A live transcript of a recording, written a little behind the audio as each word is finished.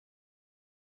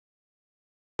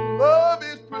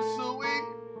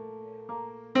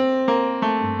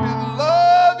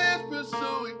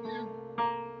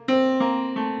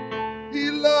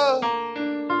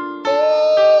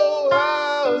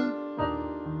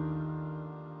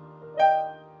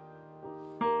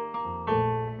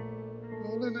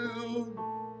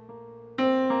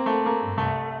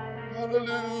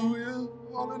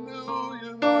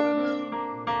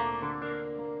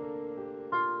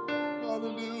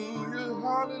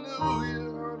Hallelujah.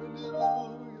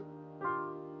 Hallelujah.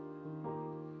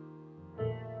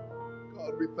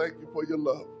 God, we thank you for your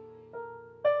love.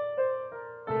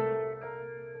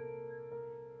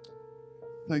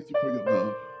 Thank you for your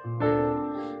love.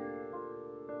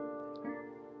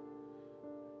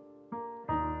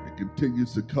 It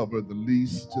continues to cover the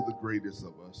least to the greatest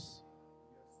of us.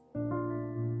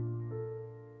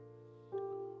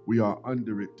 We are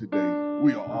under it today.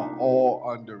 We are all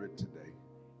under it today.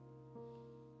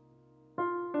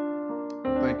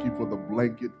 Thank you for the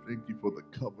blanket. Thank you for the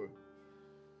cover.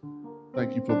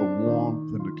 Thank you for the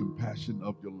warmth and the compassion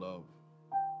of your love.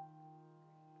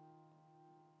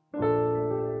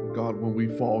 God, when we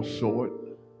fall short,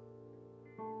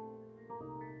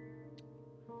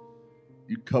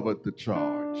 you covered the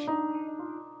charge.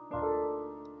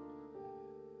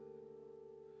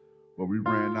 When we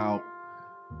ran out,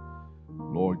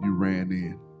 Lord, you ran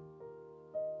in.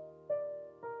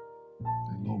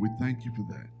 And Lord, we thank you for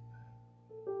that.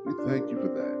 We thank you for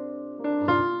that.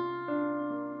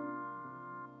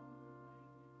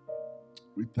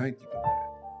 We thank you for that.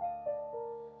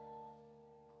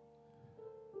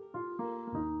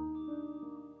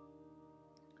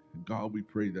 And God, we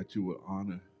pray that you will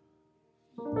honor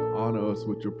us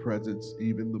with your presence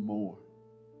even the more.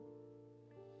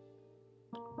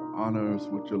 Honor us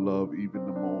with your love even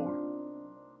the more.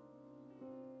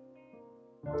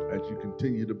 As you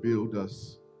continue to build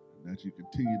us, and as you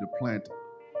continue to plant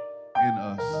in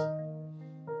us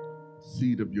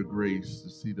seed of your grace, the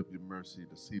seed of your mercy,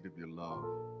 the seed of your love.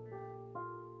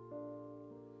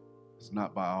 It's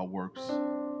not by our works,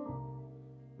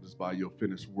 but it's by your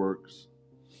finished works.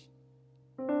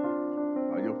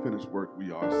 By your finished work,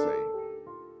 we are saved.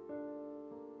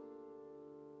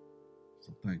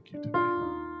 So thank you today.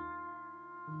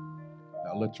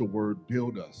 Now let your word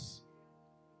build us.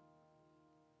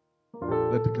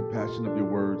 Let the compassion of your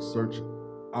word search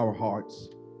our hearts.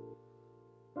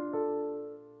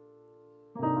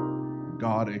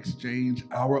 God, exchange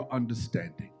our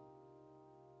understanding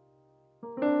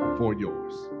for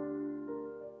yours.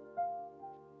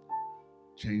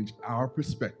 Change our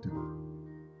perspective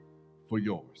for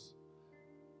yours.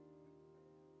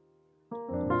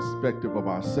 Perspective of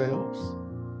ourselves,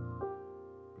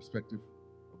 perspective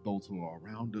of those who are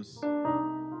around us.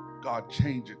 God,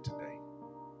 change it today.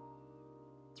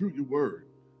 Through your word,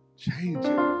 change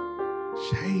it.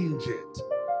 Change it.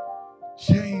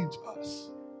 Change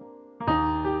us.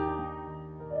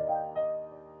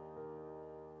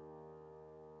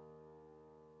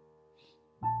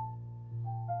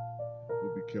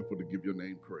 We'll be careful to give your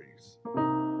name praise.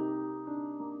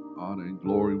 Honor and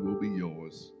glory will be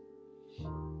yours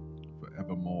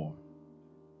forevermore.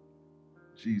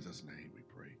 In Jesus' name we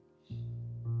pray.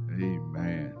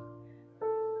 Amen.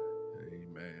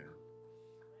 Amen.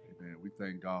 Amen. We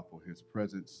thank God for his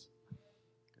presence.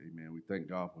 Amen. We thank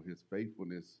God for his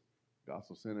faithfulness.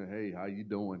 Gospel Center, hey, how you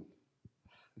doing?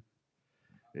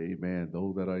 Amen.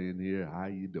 Those that are in here, how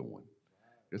you doing?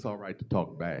 It's all right to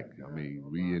talk back. I mean,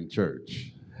 we in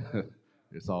church.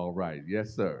 It's all right.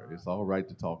 Yes, sir. It's all right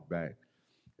to talk back.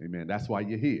 Amen. That's why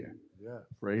you're here. Yeah.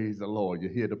 Praise the Lord.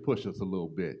 You're here to push us a little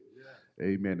bit. Yeah.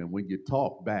 Amen. And when you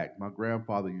talk back, my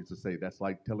grandfather used to say, that's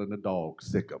like telling a dog,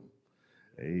 sick 'em.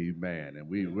 Amen. And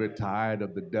we're tired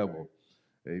of the devil.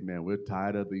 Amen. We're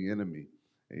tired of the enemy.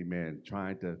 Amen.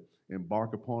 Trying to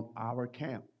embark upon our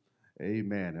camp.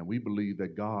 Amen. And we believe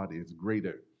that God is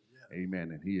greater.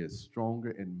 Amen. And he is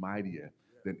stronger and mightier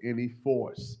than any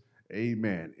force.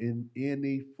 Amen. In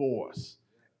any force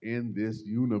in this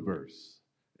universe.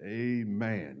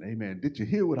 Amen. Amen. Did you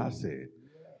hear what I said?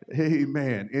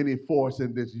 Amen. Any force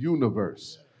in this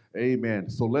universe. Amen.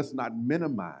 So let's not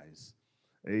minimize,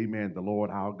 amen, the Lord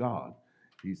our God.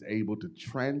 He's able to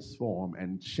transform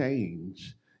and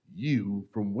change you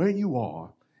from where you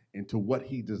are into what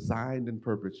he designed and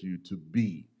purposed you to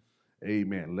be.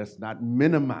 Amen. Let's not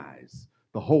minimize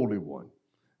the Holy One.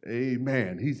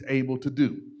 Amen. He's able to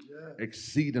do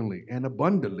exceedingly and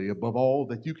abundantly above all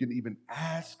that you can even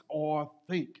ask or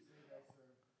think.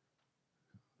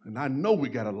 And I know we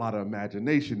got a lot of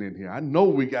imagination in here. I know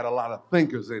we got a lot of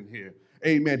thinkers in here.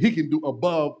 Amen. He can do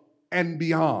above and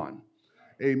beyond.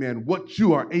 Amen. What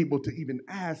you are able to even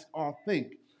ask or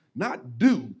think, not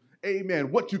do.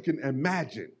 Amen. What you can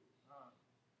imagine.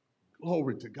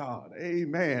 Glory to God.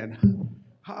 Amen.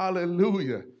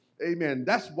 Hallelujah. Amen.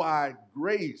 That's why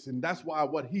grace and that's why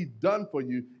what he's done for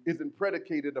you isn't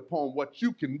predicated upon what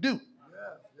you can do.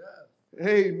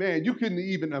 Amen. You couldn't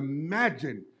even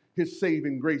imagine his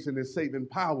saving grace and his saving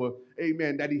power,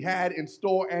 amen, that he had in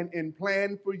store and in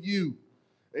plan for you.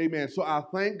 Amen. So I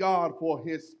thank God for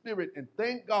his spirit and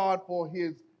thank God for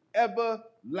his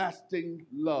everlasting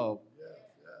love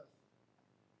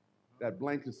that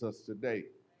blankets us today.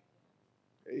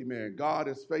 Amen. God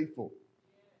is faithful.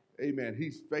 Amen.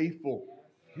 He's faithful.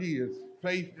 He is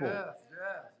faithful.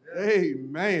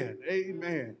 Amen.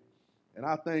 Amen. And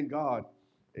I thank God,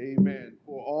 amen,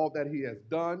 for all that he has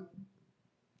done.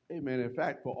 Amen. In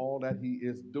fact, for all that he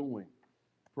is doing.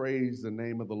 Praise the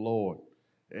name of the Lord.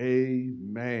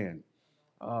 Amen.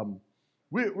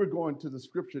 We're going to the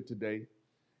scripture today.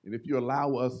 And if you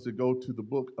allow us to go to the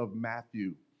book of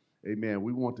Matthew, amen,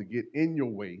 we want to get in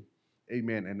your way,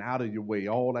 amen, and out of your way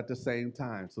all at the same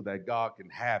time so that God can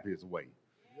have his way.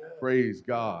 Yeah. Praise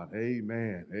God.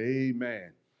 Amen.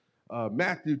 Amen.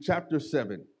 Matthew chapter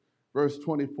 7, verse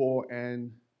 24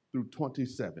 and through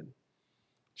 27.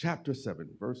 Chapter 7,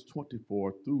 verse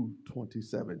 24 through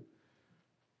 27.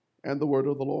 And the word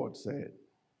of the Lord said,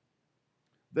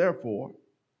 therefore,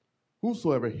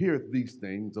 whosoever heareth these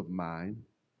things of mine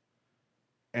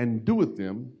and doeth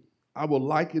them, I will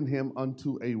liken him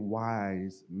unto a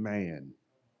wise man,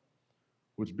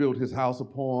 which built his house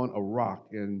upon a rock,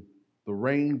 and the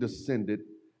rain descended,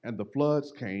 and the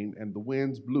floods came, and the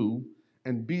winds blew,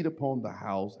 and beat upon the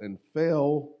house, and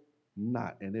fell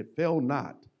not. And it fell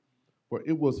not, for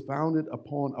it was founded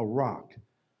upon a rock.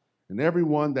 And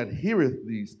everyone that heareth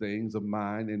these things of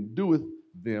mine, and doeth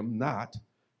them not,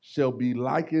 shall be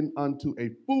likened unto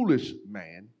a foolish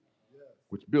man,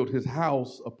 which built his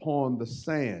house upon the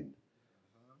sand.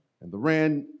 And the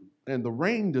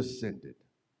rain descended,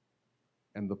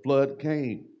 and the flood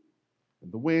came,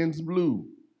 and the winds blew,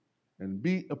 and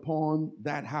beat upon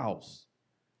that house,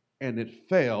 and it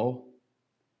fell,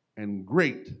 and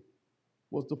great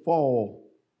was the fall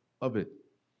of it.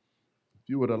 If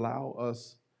you would allow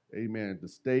us, amen, to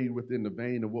stay within the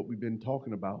vein of what we've been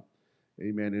talking about,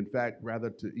 amen. In fact, rather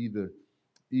to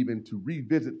even to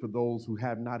revisit for those who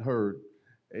have not heard,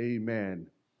 amen.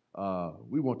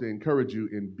 We want to encourage you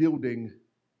in building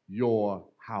your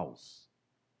house.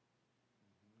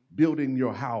 Building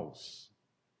your house.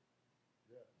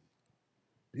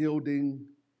 Building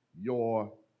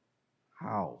your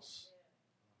house.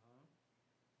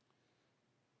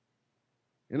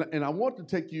 And I want to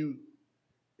take you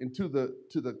into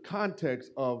the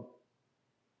context of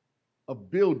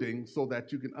building so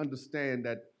that you can understand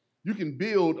that you can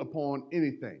build upon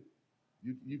anything.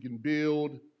 You can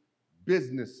build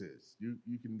businesses.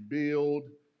 You can build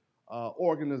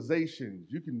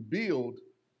organizations. You can build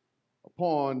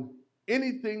upon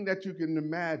anything that you can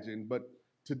imagine. But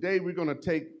today we're going to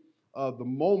take the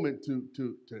moment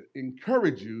to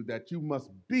encourage you that you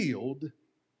must build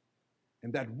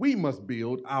and that we must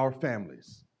build our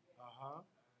families.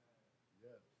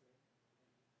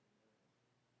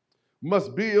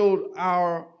 Must build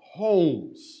our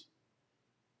homes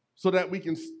so that we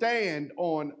can stand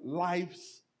on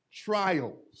life's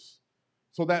trials,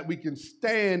 so that we can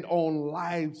stand on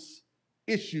life's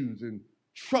issues and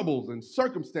troubles and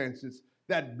circumstances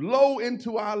that blow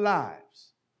into our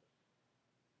lives.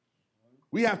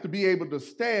 We have to be able to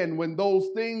stand when those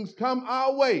things come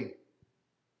our way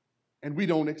and we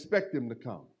don't expect them to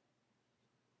come.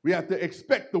 We have to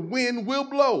expect the wind will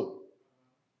blow.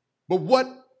 But what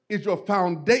is your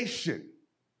foundation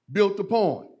built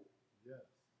upon?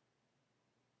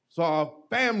 So our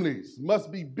families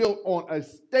must be built on a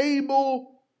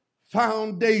stable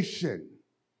foundation.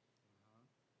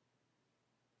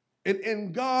 And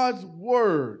in God's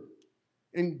word,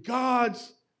 in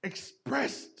God's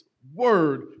expressed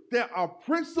word, there are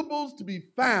principles to be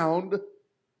found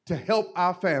to help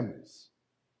our families.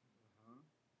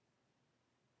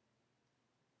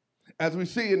 As we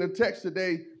see in the text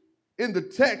today, in the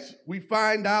text we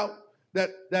find out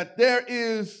that there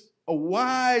is a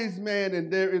wise man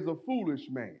and there is a foolish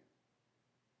man.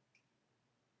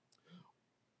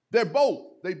 They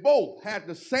both had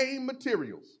the same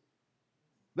materials.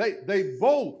 They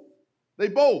both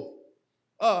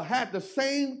had the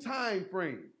same time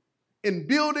frame in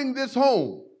building this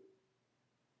home.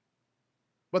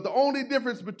 But the only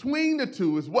difference between the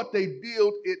two is what they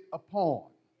build it upon.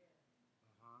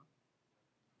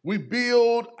 We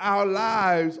build our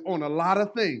lives on a lot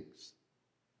of things.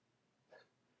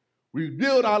 We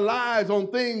build our lives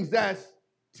on things that's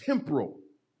temporal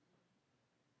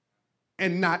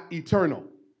and not eternal.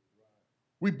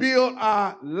 We build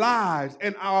our lives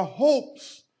and our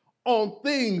hopes on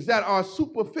things that are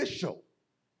superficial,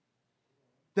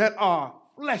 that are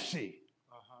fleshy,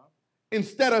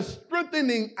 instead of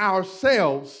strengthening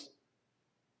ourselves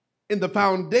in the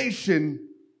foundation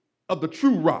of the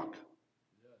true rock.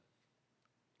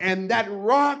 And that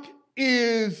rock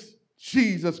is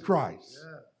Jesus Christ.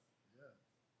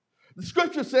 The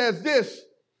scripture says this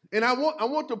And I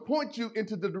want to point you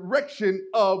into the direction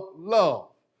of love.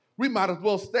 We might as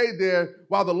well stay there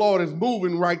while the Lord is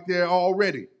moving right there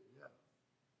already.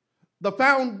 The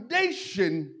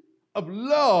foundation of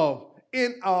love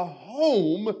in a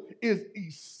home is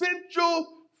essential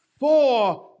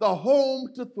for the home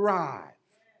to thrive.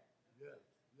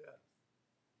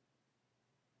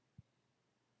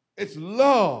 It's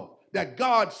love that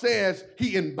God says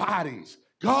he embodies.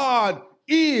 God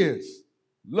is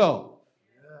love.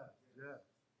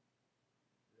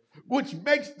 Which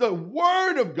makes the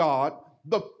word of God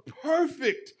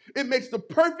it makes the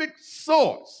perfect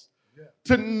source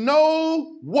to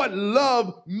know what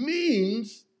love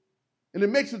means, and it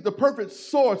makes it the perfect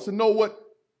source to know what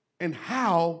and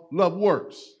how love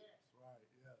works.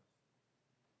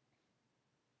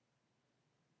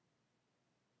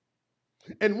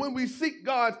 And when we seek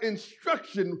God's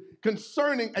instruction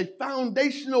concerning a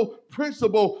foundational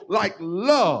principle like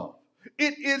love,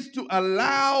 it is to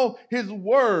allow his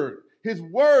word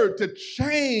to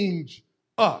change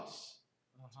us,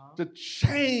 to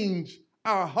change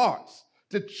our hearts,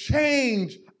 to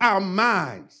change our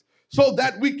minds, so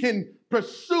that we can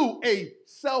pursue a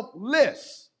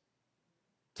selfless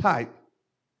type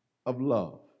of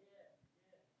love.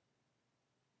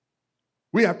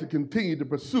 We have to continue to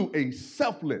pursue a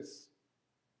selfless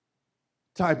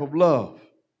type of love.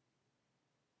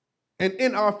 And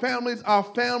in our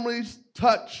families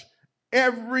touch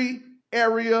every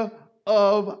area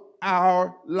of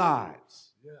our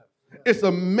lives. It's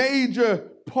a major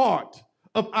part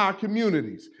of our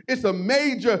communities. It's a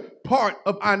major part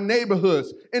of our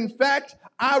neighborhoods. In fact,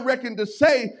 I reckon to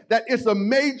say that it's a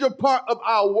major part of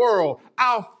our world.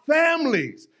 Our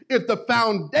families is the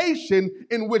foundation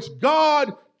in which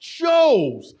God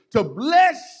chose to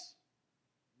bless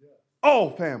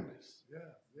all families.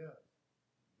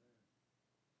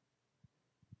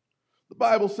 The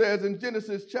Bible says in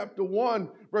Genesis chapter 1,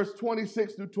 verse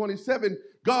 26 through 27,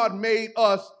 God made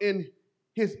us in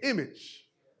his image.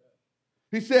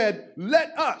 He said,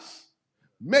 let us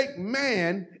make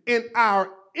man in our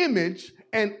image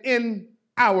and in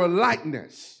our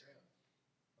likeness.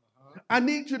 I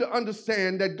need you to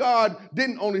understand that God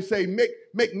didn't only say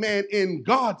make man in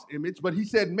God's image, but he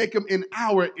said make him in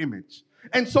our image.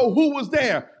 And so who was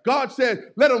there? God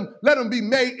said, let him be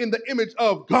made in the image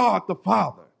of God the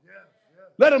Father.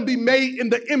 Let him be made in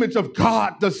the image of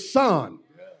God the Son.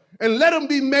 And let him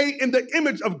be made in the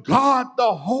image of God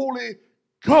the Holy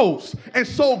Ghost. And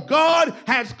so God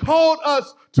has called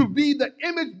us to be the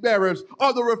image bearers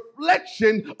or the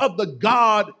reflection of the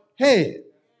Godhead.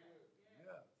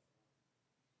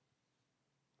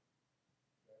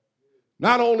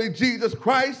 Not only Jesus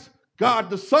Christ,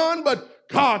 God the Son, but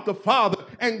God the Father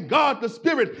and God the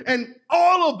Spirit. And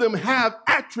all of them have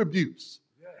attributes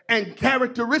and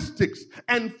characteristics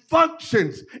and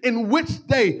functions in which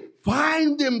they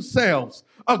find themselves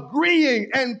agreeing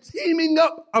and teaming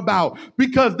up about,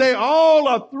 because they all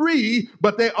are three,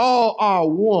 but they all are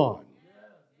one.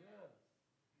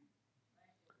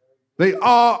 They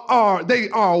are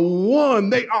one.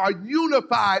 They are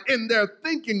unified in their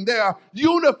thinking. They are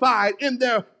unified in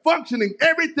their functioning.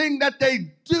 Everything that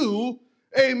they do,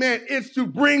 amen, is to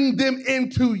bring them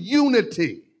into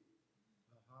unity.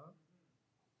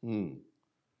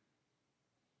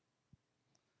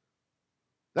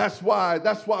 That's why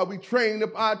we train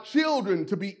up our children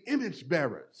to be image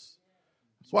bearers.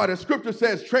 That's why the scripture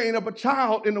says, train up a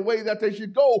child in the way that they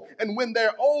should go, and when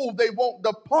they're old, they won't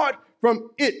depart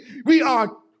from it. We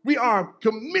are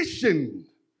commissioned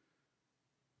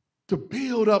to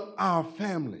build up our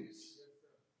families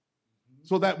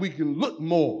so that we can look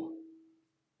more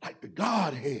like the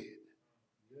Godhead,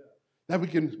 that we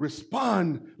can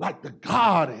respond like the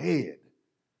Godhead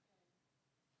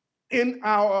in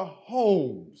our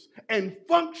homes and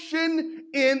function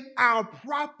in our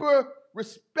proper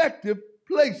respective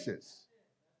places.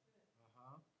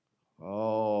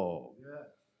 Oh.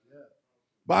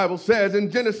 Bible says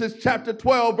in Genesis chapter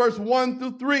 12, verse 1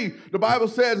 through 3, the Bible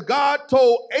says, God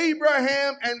told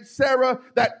Abraham and Sarah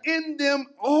that in them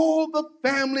all the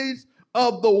families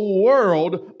of the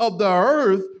world, of the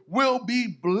earth, will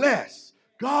be blessed.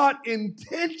 God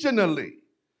intentionally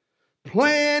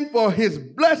planned for his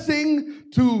blessing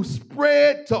to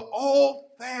spread to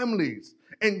all families.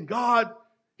 And God,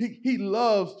 he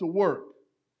loves to work.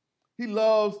 He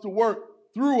loves to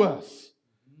work through us.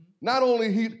 Not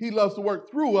only he loves to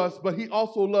work through us, but he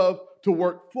also loves to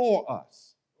work for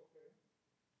us.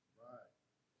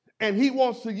 And he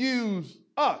wants to use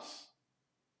us.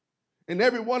 And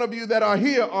every one of you that are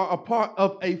here are a part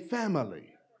of a family.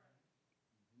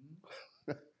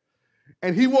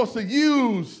 And he wants to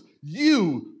use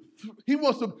you he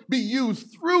wants to be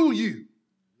used through you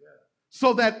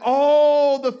so that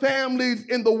all the families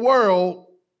in the world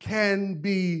can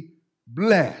be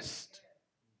blessed.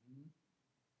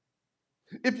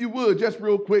 If you would, just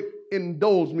real quick,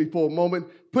 indulge me for a moment.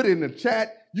 Put it in the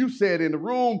chat. You said in the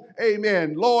room,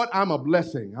 amen, Lord, I'm a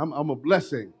blessing. I'm a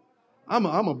blessing. I'm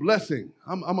a blessing.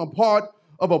 I'm a part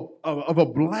of a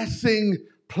blessing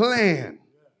plan.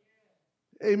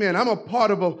 Amen. I'm a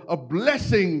part of a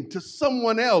blessing to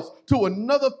someone else, to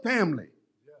another family.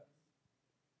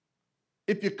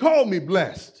 If you call me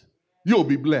blessed, you'll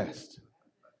be blessed.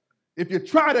 If you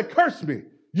try to curse me,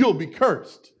 you'll be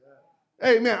cursed.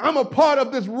 Amen. I'm a part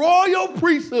of this royal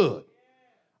priesthood.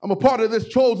 I'm a part of this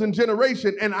chosen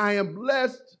generation, and I am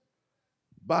blessed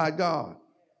by God.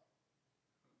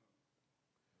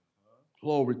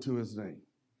 Glory to his name.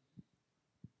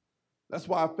 That's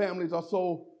why families are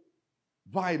so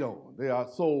vital. They are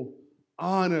so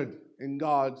honored in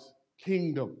God's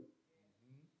kingdom.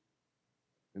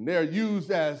 And they're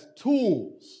used as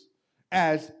tools,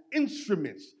 as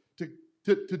instruments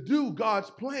to do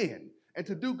God's plan and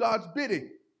to do God's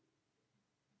bidding.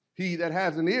 He that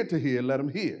has an ear to hear, let him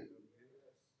hear.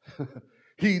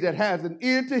 He that has an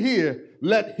ear to hear,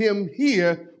 let him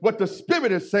hear what the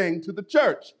Spirit is saying to the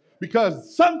church.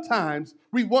 Because sometimes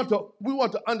we want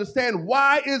to understand,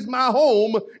 why is my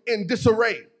home in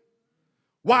disarray?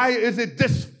 Why is it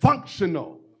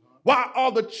dysfunctional? Why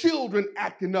are the children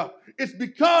acting up? It's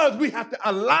because we have to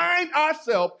align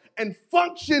ourselves and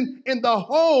function in the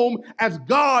home as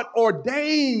God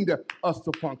ordained us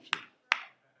to function.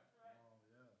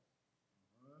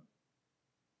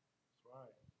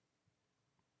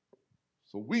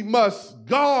 So we must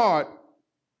guard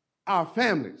our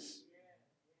families,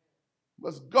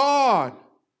 must guard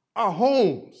our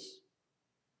homes.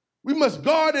 We must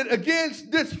guard it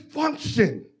against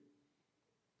dysfunction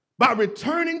by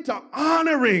returning to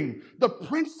honoring the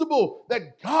principle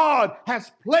that God has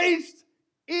placed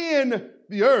in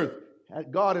the earth,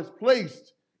 that God has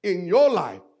placed in your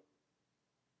life,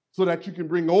 so that you can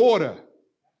bring order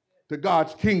to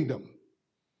God's kingdom.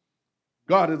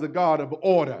 God is a God of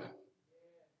order.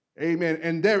 Amen.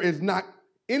 And there is not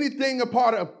anything a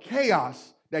part of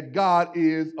chaos that God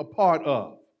is a part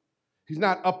of. He's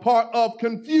not a part of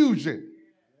confusion.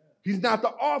 He's not the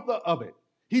author of it.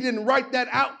 He didn't write that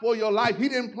out for your life. He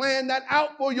didn't plan that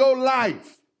out for your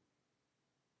life.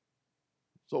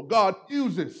 So God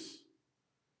uses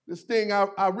this thing.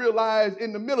 I realized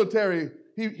in the military,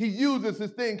 he uses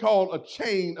this thing called a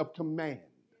chain of command.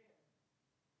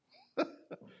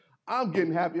 I'm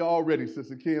getting happy already,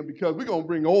 Sister Kim, because we're going to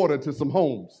bring order to some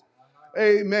homes.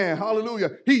 Amen.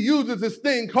 Hallelujah. He uses this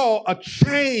thing called a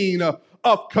chain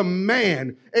of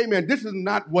command. Amen. This is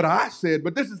not what I said,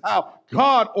 but this is how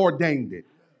God ordained it.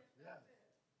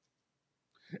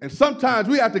 And sometimes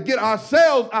we have to get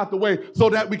ourselves out the way so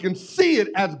that we can see it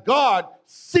as God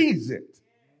sees it.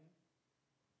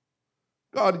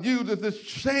 God uses this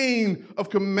chain of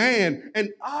command.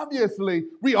 And obviously,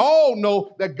 we all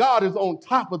know that God is on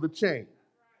top of the chain.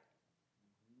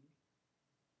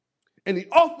 And he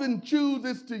often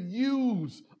chooses to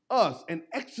use us and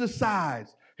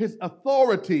exercise his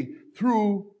authority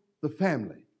through the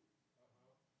family.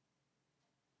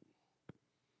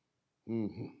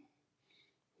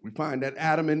 We find that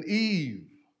Adam and Eve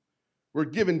were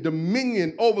given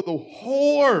dominion over the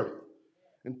whole earth.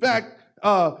 In fact,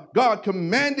 God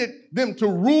commanded them to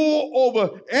rule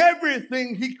over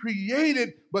everything he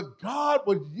created, but God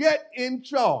was yet in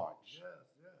charge.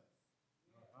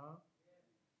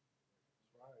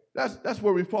 That's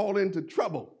where we fall into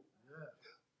trouble.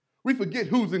 We forget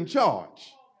who's in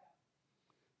charge.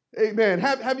 Amen.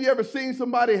 Have you ever seen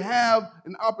somebody have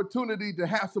an opportunity to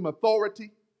have some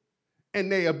authority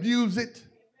and they abuse it?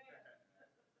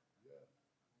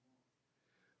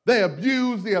 They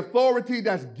abuse the authority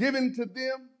that's given to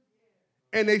them,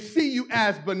 and they see you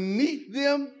as beneath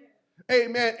them.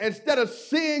 Amen. Instead of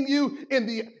seeing you in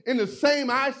the same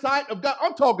eyesight of God.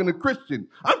 I'm talking to Christian.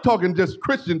 I'm talking just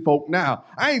Christian folk now.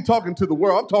 I ain't talking to the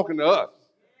world. I'm talking to us.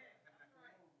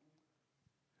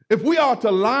 If we are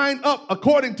to line up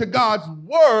according to God's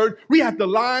word, we have to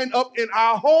line up in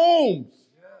our homes.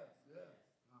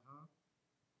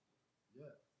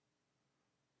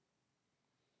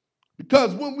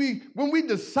 Because when we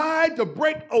decide to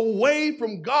break away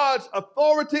from God's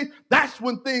authority, that's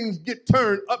when things get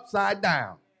turned upside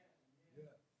down.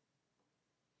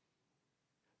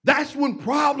 That's when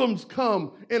problems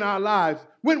come in our lives.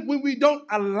 When we don't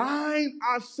align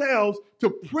ourselves to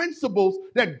principles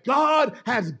that God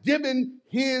has given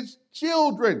his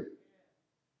children.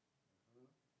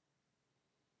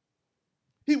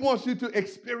 He wants you to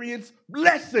experience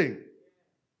blessing,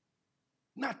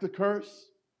 not the curse.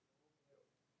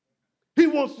 He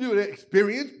wants you to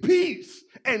experience peace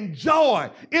and joy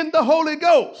in the Holy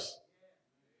Ghost,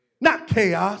 not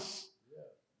chaos,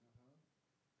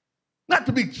 not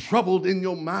to be troubled in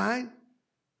your mind.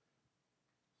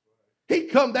 He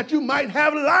come that you might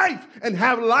have life and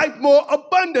have life more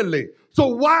abundantly. So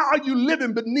why are you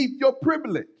living beneath your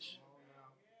privilege?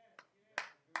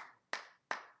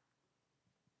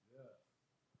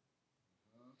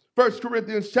 1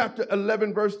 Corinthians chapter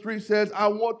 11, verse 3 says, I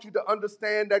want you to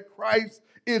understand that Christ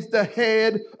is the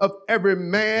head of every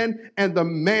man, and the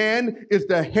man is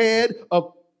the head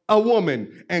of a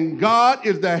woman, and God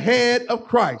is the head of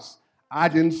Christ. I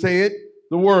didn't say it.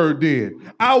 The word did.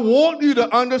 I want you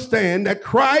to understand that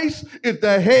Christ is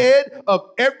the head of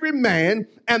every man,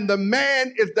 and the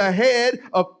man is the head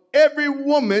of every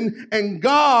woman, and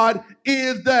God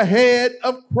is the head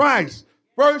of Christ.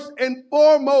 First and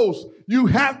foremost, you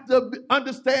have to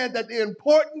understand that the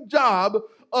important job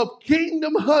of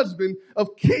kingdom husband,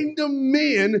 of kingdom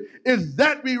men, is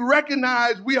that we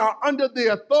recognize we are under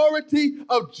the authority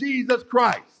of Jesus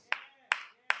Christ.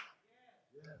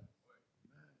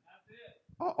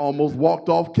 I almost walked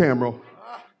off camera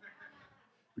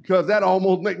because that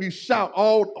almost made me shout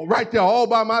all right there all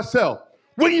by myself.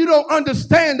 When you don't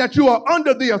understand that you are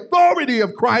under the authority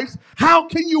of Christ, how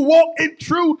can you walk in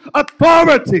true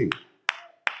authority?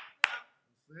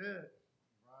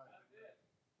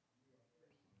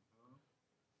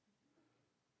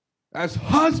 As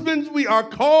husbands, we are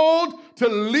called to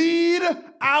lead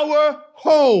our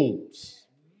homes.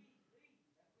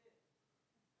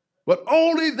 But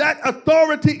only that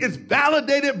authority is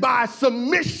validated by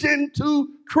submission to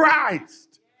Christ.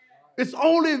 It's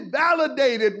only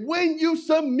validated when you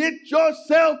submit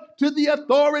yourself to the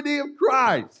authority of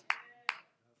Christ.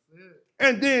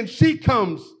 And then she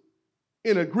comes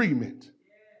in agreement.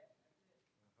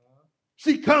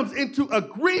 She comes into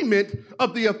agreement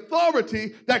of the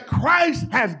authority that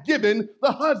Christ has given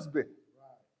the husband.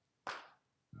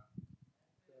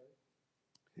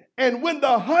 And when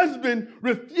the husband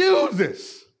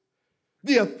refuses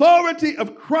the authority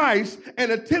of Christ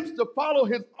and attempts to follow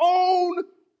his own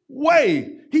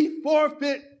way, he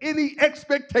forfeits any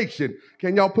expectation.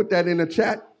 Can y'all put that in the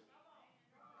chat?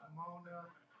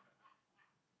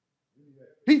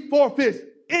 He forfeits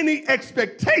any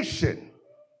expectation.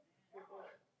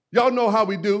 Y'all know how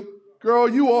we do. Girl,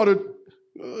 you ought to,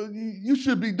 you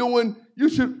should be doing,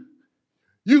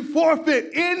 you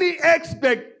forfeit any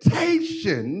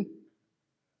expectation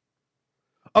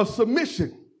of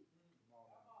submission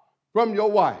from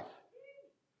your wife.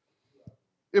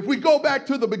 If we go back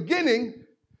to the beginning,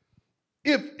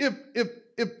 if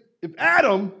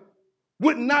Adam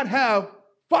would not have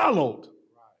followed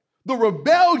the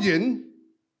rebellion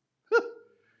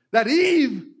that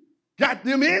Eve got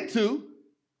them into,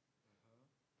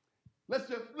 let's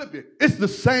just flip it. It's the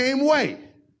same way.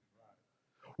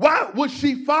 Why would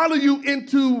she follow you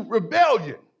into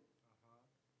rebellion?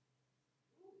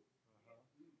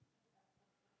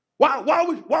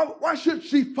 Why should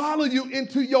she follow you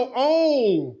into your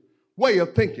own way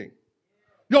of thinking,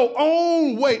 your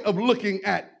own way of looking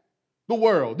at the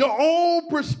world, your own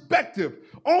perspective?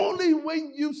 Only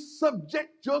when you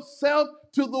subject yourself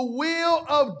to the will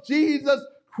of Jesus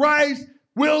Christ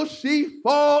will she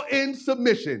fall in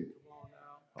submission.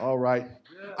 All right.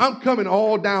 I'm coming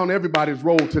all down everybody's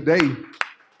road today.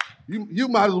 You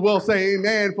might as well say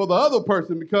amen for the other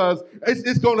person because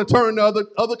it's going to turn the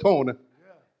other corner.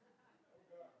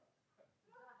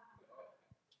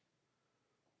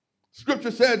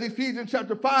 Scripture says, Ephesians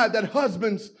chapter 5, that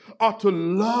husbands ought to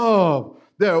love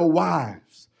their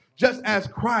wives, just as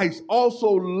Christ also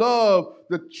loved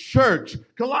the church.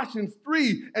 Colossians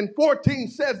 3:14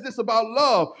 says this about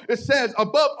love. It says,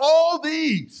 above all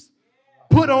these,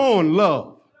 put on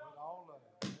love.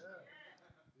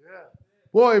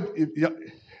 Boy,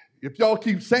 if y'all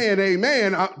keep saying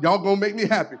amen, y'all going to make me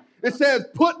happy. It says,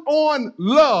 put on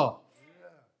love.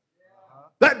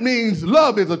 That means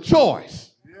love is a choice.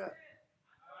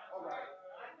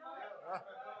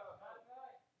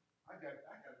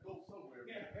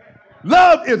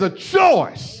 Love is a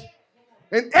choice.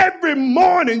 And every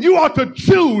morning you ought to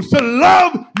choose to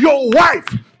love your wife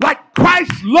like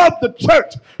Christ loved the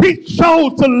church. He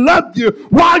chose to love you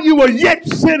while you were yet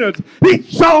sinners. He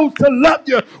chose to love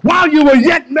you while you were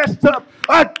yet messed up.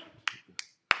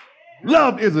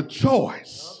 Love is a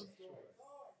choice.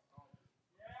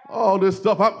 All this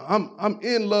stuff, I'm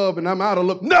in love and I'm out of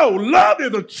love. No, love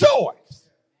is a choice.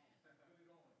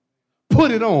 Put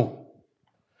it on.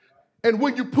 And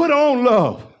when you put on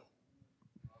love,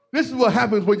 This is what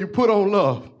happens when you put on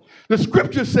love. The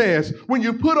scripture says when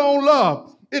you put on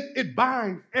love, it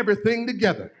binds everything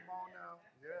together.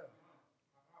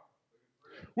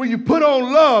 When you put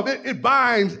on love, it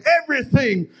binds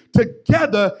everything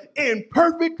together in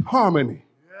perfect harmony.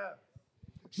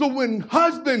 So when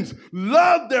husbands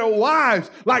love their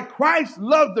wives like Christ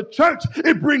loved the church,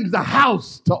 it brings the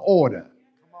house to order.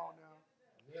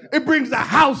 It brings the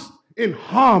house in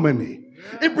harmony.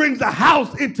 It brings the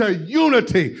house into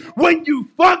unity. When you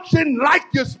function like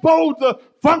you're supposed to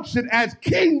function as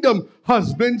kingdom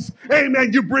husbands,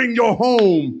 amen, you bring your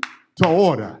home to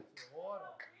order.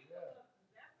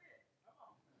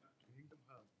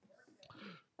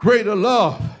 Greater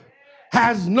love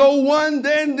has no one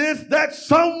than this, that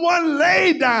someone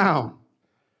lay down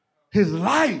his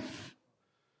life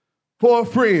for a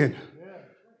friend.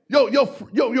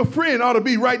 Your friend ought to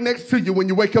be right next to you when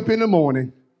you wake up in the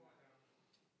morning.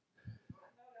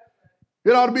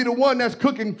 It ought to be the one that's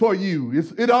cooking for you.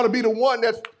 It ought to be the one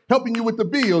that's helping you with the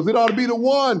bills. It ought to be the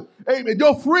one, amen,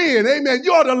 your friend, amen.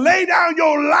 You ought to lay down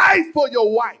your life for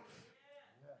your wife.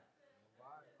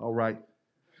 All right,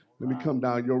 let me come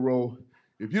down your road.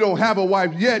 If you don't have a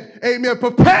wife yet, amen,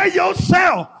 prepare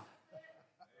yourself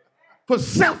for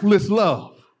selfless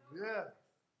love.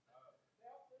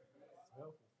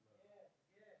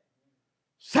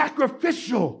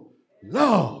 Sacrificial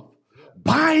love.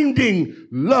 Binding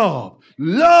love.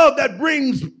 Love that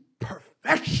brings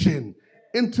perfection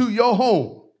into your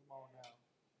home.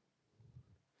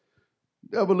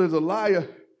 Devil is a liar.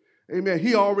 Amen.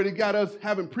 He already got us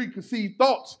having preconceived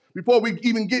thoughts before we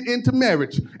even get into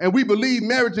marriage. And we believe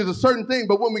marriage is a certain thing,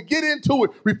 but when we get into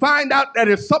it, we find out that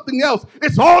it's something else.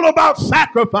 It's all about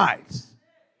sacrifice.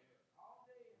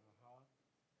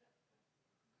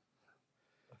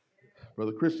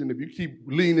 Brother Christian, if you keep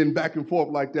leaning back and forth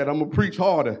like that, I'm going to preach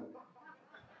harder.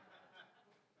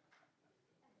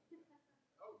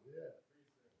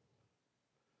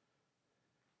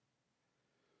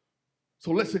 So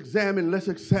let's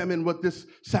examine what this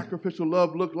sacrificial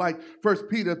love looked like. 1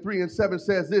 Peter 3:7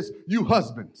 says this, you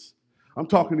husbands, I'm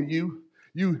talking to you,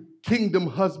 you kingdom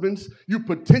husbands, you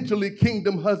potentially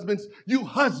kingdom husbands, you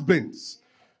husbands,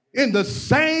 in the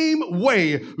same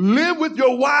way, live with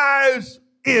your wives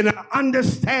in an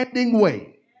understanding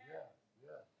way.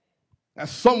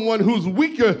 As someone who's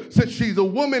weaker, since she's a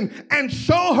woman, and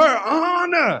show her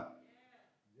honor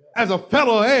as a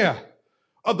fellow heir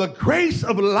of the grace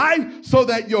of life, so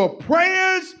that your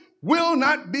prayers will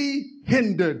not be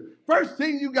hindered. First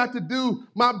thing you got to do,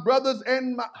 my brothers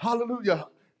and my, hallelujah.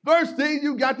 First thing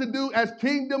you got to do as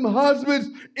kingdom husbands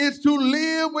is to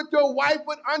live with your wife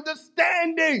with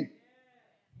understanding.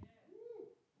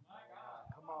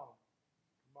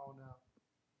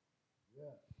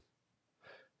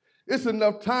 It's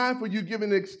enough time for you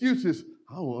giving excuses.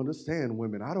 I don't understand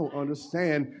women. I don't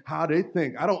understand how they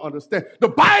think. I don't understand. The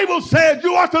Bible says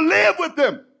you ought to live with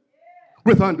them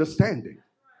with understanding.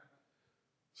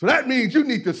 So that means you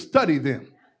need to study them.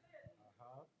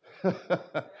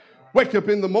 Wake up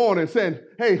in the morning saying,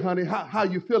 hey, honey, how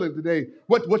you feeling today?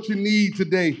 What you need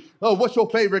today? Oh, what's your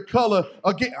favorite color?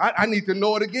 Again, I need to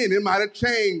know it again. It might have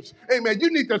changed. Amen.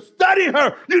 You need to study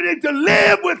her. You need to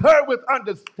live with her with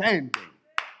understanding.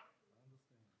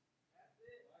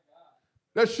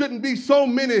 There shouldn't be so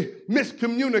many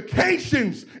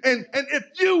miscommunications. And if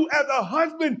you as a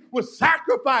husband would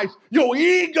sacrifice your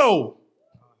ego,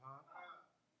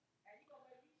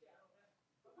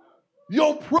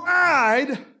 your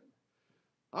pride,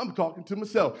 I'm talking to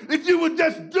myself. If you would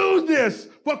just do this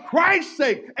for Christ's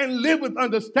sake and live with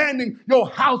understanding, your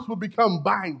house will become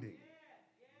binding.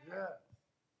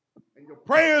 And your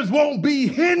prayers won't be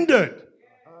hindered.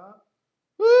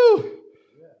 Woo.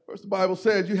 First, the Bible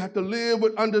says you have to live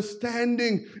with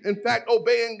understanding. In fact,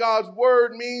 obeying God's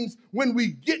word means when we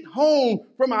get home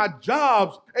from our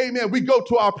jobs, amen, we go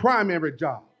to our primary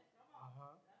job.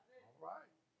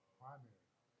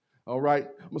 All right,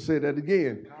 I'm going to say that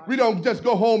again. We don't just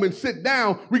go home and sit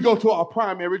down. We go to our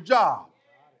primary job.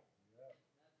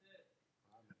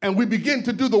 And we begin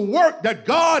to do the work that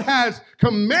God has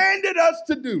commanded us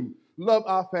to do. Love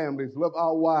our families, love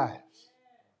our wives.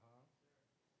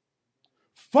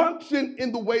 Function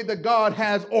in the way that God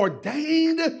has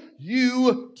ordained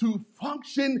you to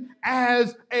function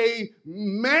as a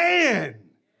man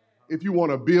if you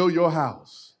want to build your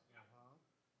house.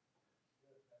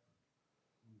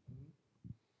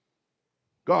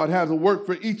 God has a work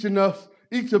for each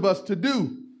of us to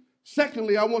do.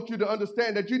 Secondly, I want you to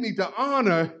understand that you need to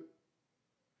honor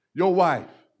your wife.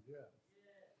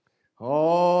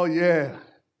 Oh, yeah.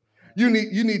 You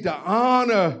need to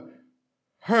honor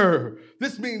her.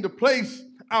 This means to place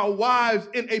our wives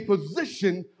in a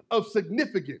position of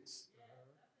significance.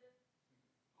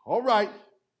 All right.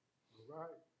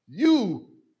 You,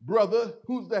 brother,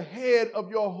 who's the head of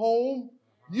your home,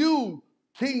 you,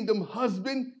 kingdom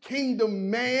husband, kingdom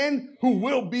man who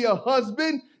will be a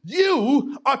husband,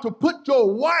 you are to put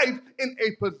your wife in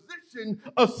a position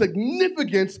of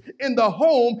significance in the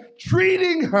home,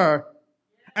 treating her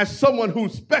as someone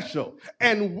who's special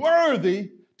and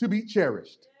worthy to be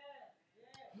cherished.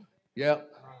 Yep.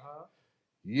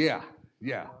 Yeah.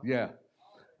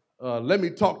 Let me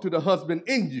talk to the husband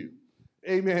in you.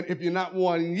 Amen. If you're not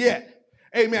one yet.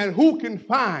 Amen. Who can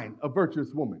find a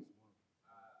virtuous woman?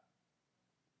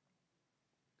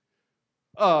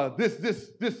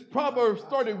 This Proverbs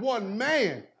 31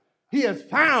 man, he has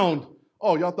found.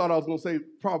 Oh, y'all thought I was going to say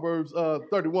Proverbs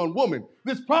 31 woman.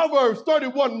 This Proverbs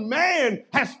 31 man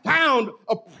has found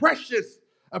a precious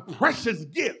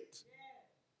gift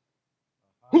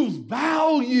whose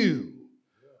value,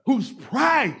 whose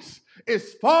price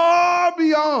is far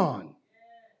beyond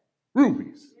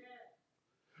rubies.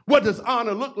 What does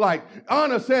honor look like?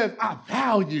 Honor says, I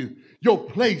value your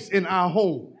place in our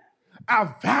home.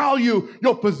 I value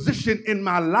your position in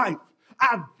my life.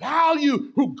 I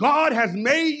value who God has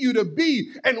made you to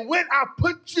be. And when I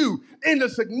put you in a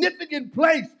significant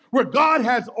place where God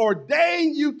has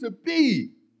ordained you to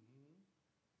be,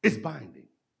 it's binding.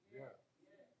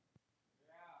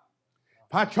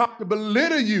 If I try to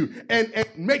belittle you and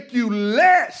make you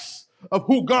less of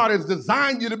who God has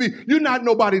designed you to be, you're not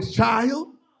nobody's child.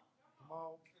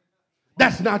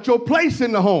 That's not your place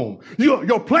in the home.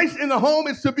 Your place in the home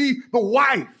is to be the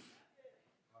wife.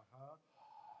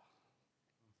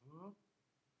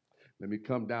 Let me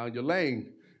come down your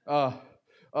lane.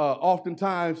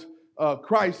 Oftentimes,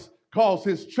 Christ calls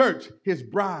his church his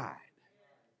bride.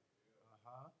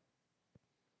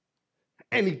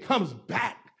 And he comes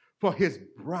back for his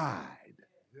bride.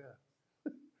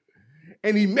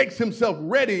 And he makes himself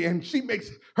ready, and she makes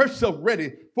herself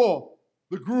ready for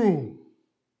the groom.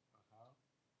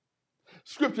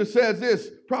 Scripture says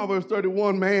this, Proverbs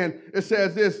 31, man, it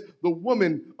says this, the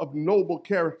woman of noble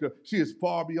character, she is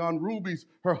far beyond rubies.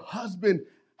 Her husband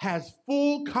has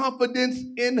full confidence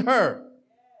in her.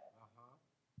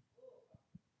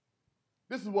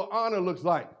 This is what honor looks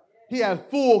like. He has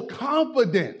full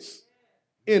confidence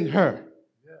in her.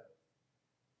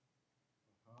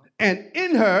 And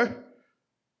in her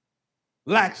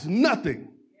lacks nothing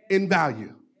in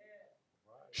value.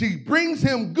 She brings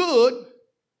him good.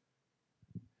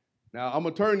 Now, I'm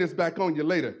going to turn this back on you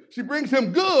later. She brings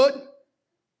him good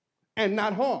and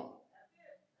not harm.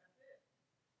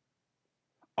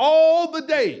 All the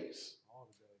days.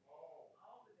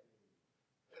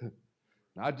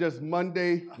 Not just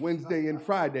Monday, Wednesday, and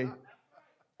Friday.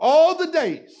 All the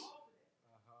days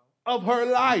of her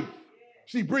life.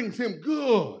 She brings him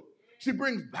good. She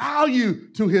brings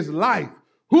value to his life.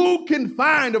 Who can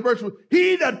find a virtuous?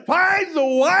 He that finds a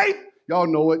wife, y'all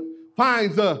know it,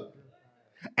 finds a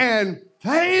and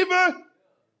favor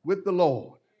with the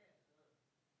Lord.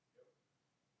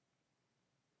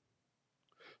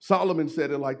 Solomon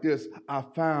said it like this, I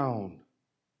found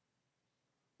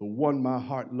the one my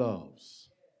heart loves.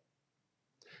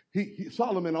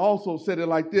 Solomon also said it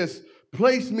like this,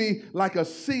 place me like a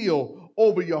seal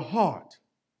over your heart,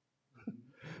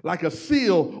 like a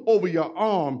seal over your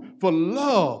arm, for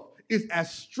love is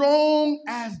as strong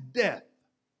as death.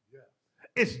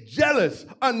 It's jealous,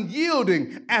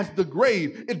 unyielding as the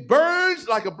grave. It burns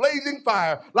like a blazing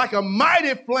fire, like a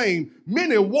mighty flame.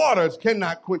 Many waters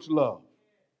cannot quench love.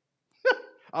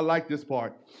 I like this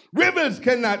part. Rivers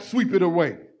cannot sweep it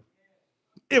away.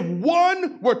 If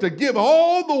one were to give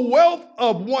all the wealth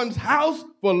of one's house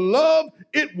for love,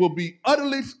 it will be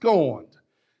utterly scorned.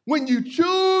 When you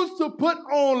choose to put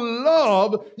on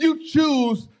love, you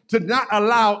choose to not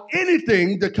allow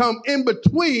anything to come in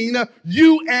between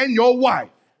you and your wife.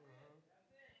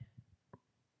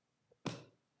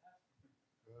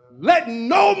 Let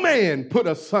no man put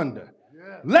asunder.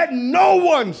 Let no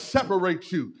one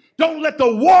separate you. Don't let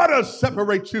the water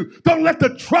separate you. Don't let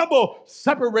the trouble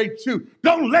separate you.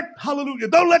 Don't let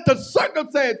the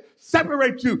circumstance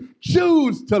separate you.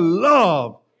 Choose to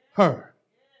love her.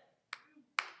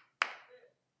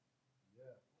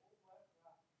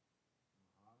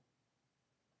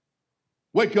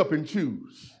 Wake up and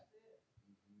choose.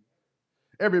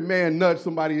 Every man nudge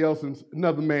somebody else and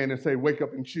another man and say, wake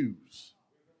up and choose.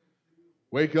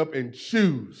 Wake up and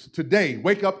choose today.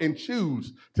 Wake up and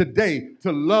choose today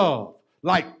to love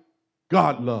like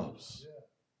God loves.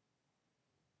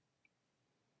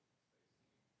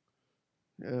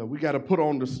 Yeah, we got to put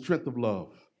on the strength of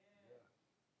love.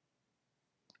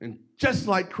 And just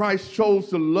like Christ chose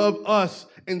to love us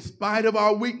in spite of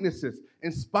our weaknesses,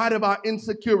 in spite of our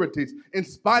insecurities, in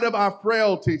spite of our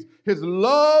frailties, his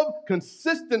love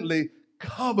consistently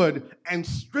covered and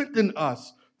strengthened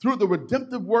us through the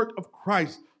redemptive work of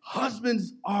Christ.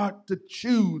 Husbands are to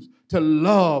choose to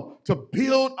love, to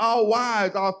build our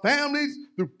wives, our families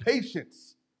through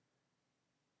patience,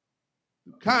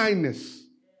 through kindness,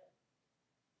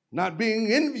 not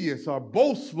being envious or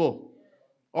boastful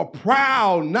or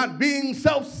proud, not being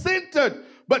self-centered,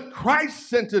 but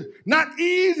Christ-centered, not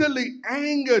easily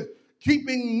angered,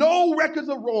 keeping no records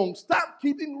of wrong. Stop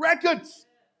keeping records.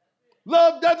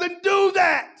 Love doesn't do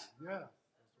that. Yeah, that's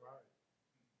right.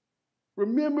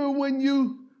 Remember when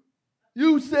you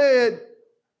just said,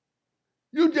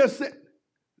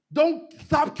 don't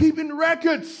stop keeping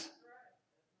records.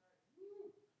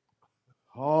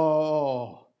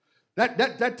 Oh,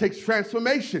 that takes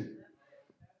transformation.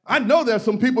 I know there's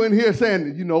some people in here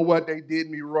saying, you know what, they did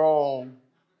me wrong.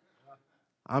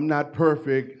 I'm not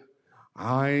perfect.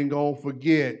 I ain't gonna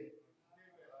forget.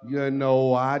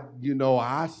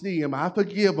 I see him, I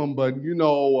forgive him, but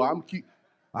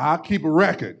I'll keep a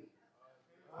record.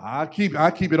 I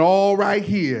keep it all right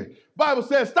here. Bible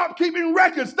says, stop keeping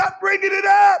records. Stop bringing it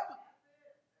up.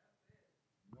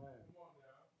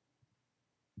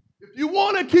 If you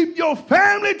want to keep your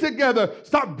family together,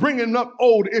 stop bringing up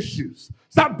old issues.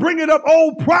 Stop bringing up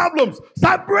old problems.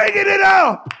 Stop bringing it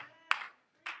up.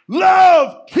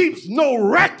 Love keeps no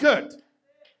record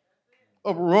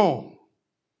of wrong.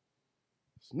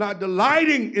 It's not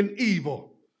delighting in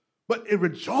evil, but it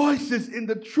rejoices in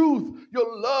the truth.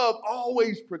 Your love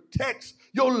always protects.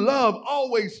 Your love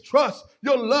always trusts.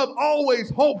 Your love always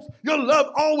hopes. Your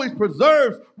love always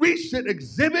preserves. We should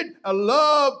exhibit a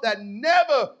love that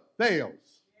never fails.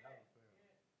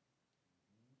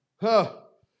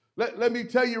 Let me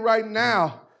tell you right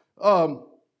now,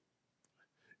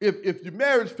 if your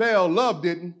marriage failed, love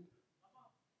didn't.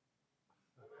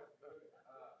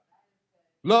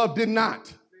 Love did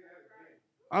not.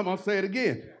 I'm going to say it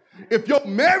again. If your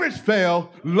marriage failed,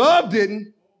 love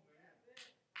didn't.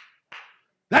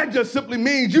 That just simply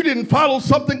means you didn't follow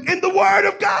something in the Word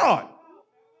of God.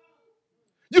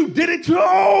 You did it your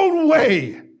own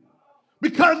way.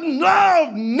 Because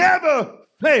love never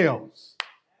fails.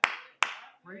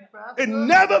 It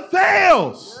never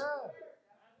fails.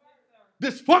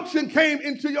 Dysfunction came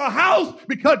into your house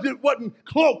because it wasn't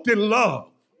cloaked in love.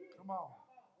 Come on.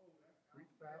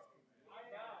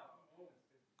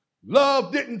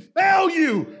 Love didn't fail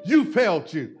you. You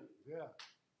failed you. Yeah.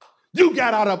 You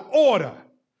got out of order.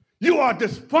 You are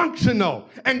dysfunctional.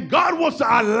 And God wants to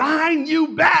align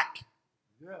you back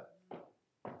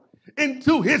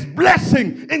into his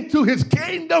blessing, into his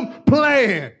kingdom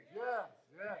plan.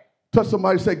 Touch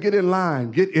somebody, say, get in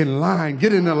line, get in line,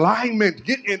 get in alignment,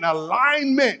 get in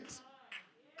alignment.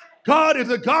 God is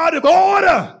a God of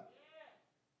order.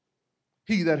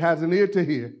 He that has an ear to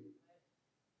hear,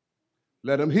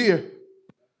 let him hear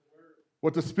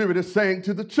what the Spirit is saying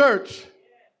to the church.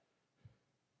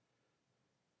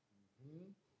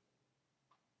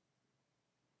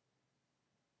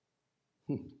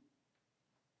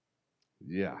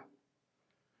 Yeah,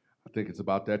 I think it's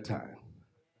about that time.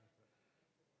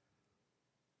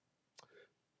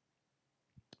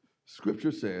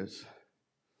 Scripture says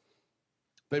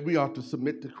that we ought to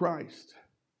submit to Christ.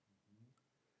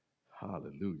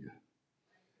 Hallelujah.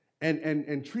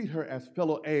 And treat her as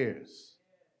fellow heirs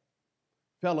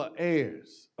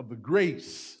of the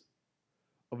grace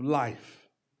of life.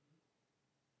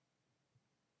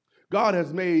 God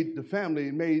has made the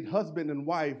family, made husband and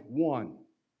wife one.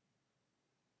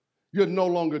 You're no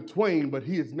longer twain, but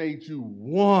he has made you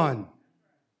one.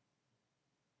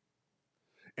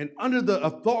 And under the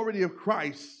authority of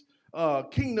Christ,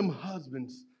 kingdom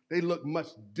husbands, they look much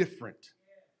different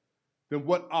than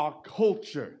what our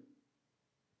culture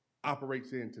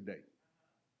operates in today.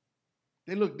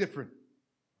 They look different.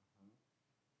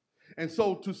 And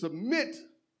so to submit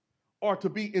or to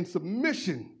be in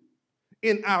submission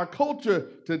in our culture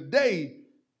today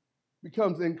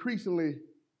becomes increasingly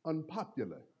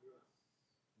unpopular.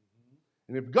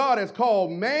 And if God has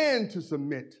called man to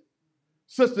submit,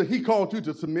 sister, he called you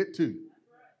to submit too.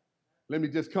 Let me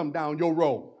just come down your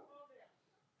road.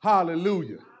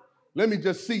 Hallelujah. Let me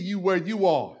just see you where you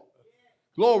are.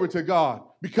 Glory to God.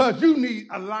 Because you need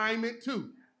alignment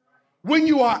too. When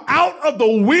you are out of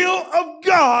the will of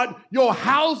God, your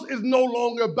house is no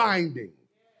longer binding.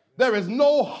 There is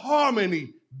no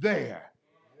harmony there.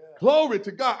 Glory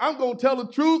to God. I'm going to tell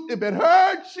the truth. If it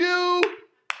hurts you,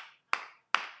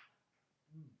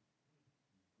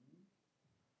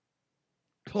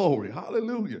 glory,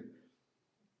 hallelujah.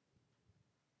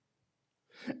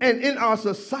 And in our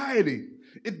society,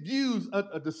 it views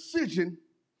a decision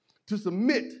to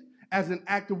submit as an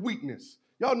act of weakness.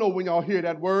 Y'all know when y'all hear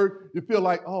that word, you feel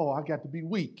like, oh, I got to be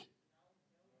weak.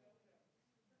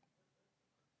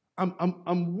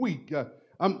 I'm weak.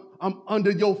 I'm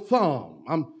under your thumb.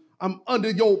 I'm under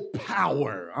your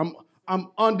power. I'm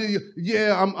under you.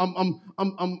 Yeah,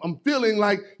 I'm feeling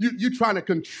like you trying to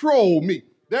control me.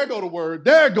 There go the word.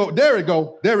 There it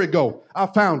go. I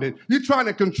found it. You're trying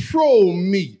to control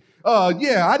me.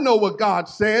 Yeah, I know what God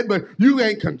said, but you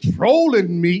ain't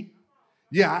controlling me.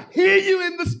 Yeah, I hear you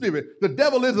in the spirit. The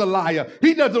devil is a liar.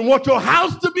 He doesn't want your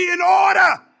house to be in order.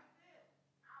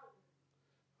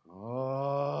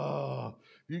 Oh,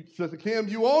 Sister Kim,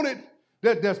 you own it.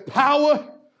 There's power.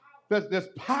 There's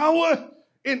power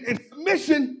in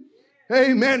submission.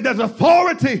 Amen. There's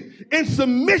authority in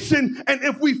submission. And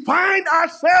if we find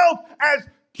ourselves as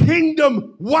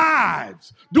kingdom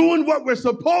wives, doing what we're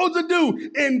supposed to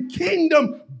do in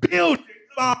kingdom building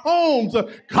our homes,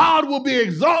 God will be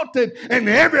exalted and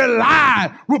every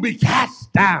lie will be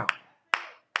cast down.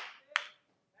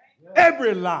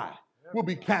 Every lie will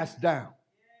be cast down.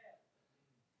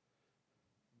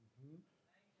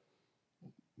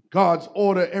 God's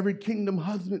order, every kingdom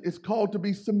husband is called to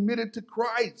be submitted to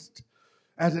Christ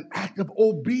as an act of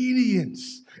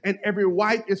obedience. And every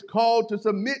wife is called to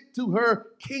submit to her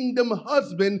kingdom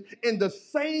husband in the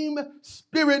same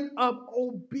spirit of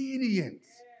obedience.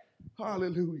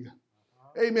 Hallelujah.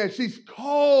 Amen. She's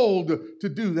called to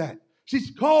do that.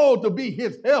 She's called to be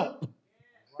his help.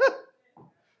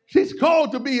 She's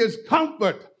called to be his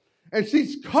comfort. And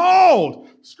she's called,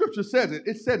 Scripture says it.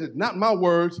 It says it, not my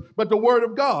words, but the word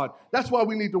of God. That's why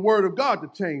we need the word of God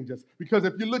to change us. Because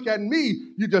if you look at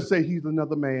me, you just say, he's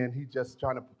another man. He's just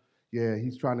trying to,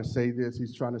 he's trying to say this.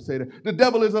 He's trying to say that. The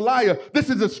devil is a liar. This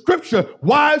is a scripture.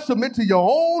 Wives, submit to your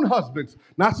own husbands.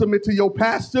 Not submit to your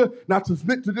pastor, not to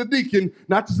submit to the deacon,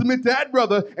 not to submit to that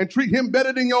brother and treat him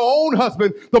better than your own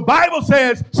husband. The Bible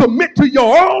says, submit to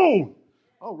your own.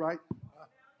 All right.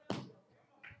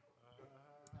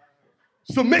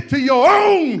 Submit to your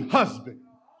own husband.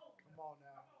 Come on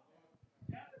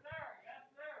now.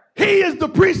 He is the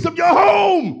priest of your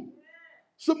home.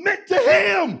 Submit to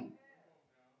him.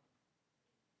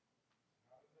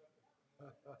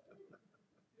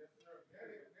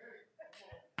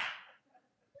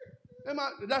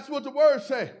 That's what the word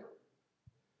says.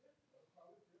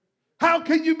 How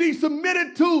can you be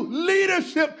submitted to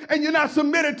leadership and you're not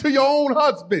submitted to your own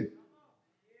husband?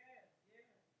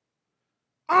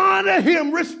 Honor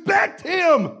him, respect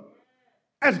him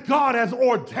as God has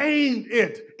ordained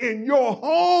it in your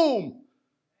home.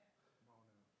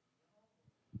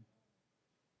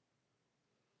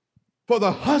 For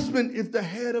the husband is the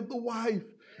head of the wife,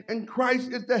 and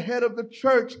Christ is the head of the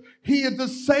church. He is the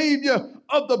Savior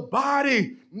of the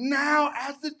body. Now,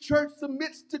 as the church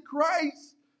submits to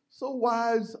Christ, so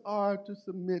wives are to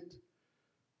submit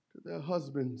to their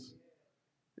husbands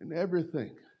in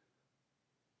everything.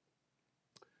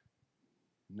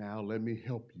 Now let me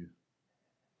help you.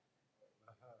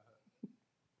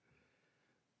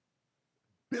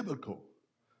 Biblical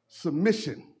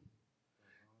submission.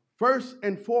 First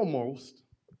and foremost,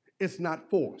 it's not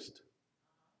forced.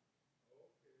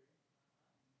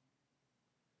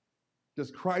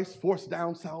 Does Christ force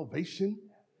down salvation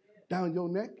down your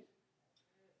neck?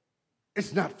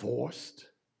 It's not forced.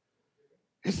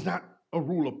 It's not a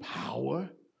rule of power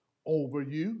over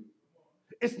you.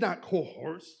 It's not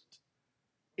coerced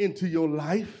into your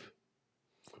life.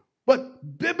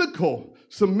 But biblical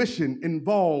submission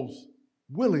involves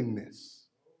willingness.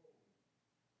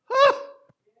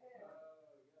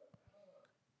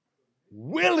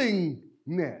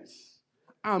 Willingness.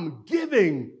 I'm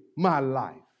giving my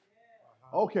life.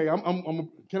 Okay,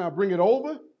 can I bring it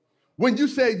over? When you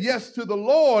said yes to the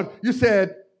Lord, you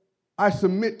said, I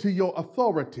submit to your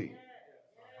authority.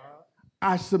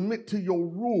 I submit to your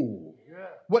rule.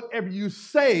 Whatever you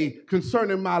say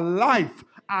concerning my life,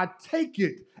 I take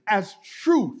it as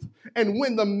truth. And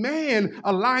when the man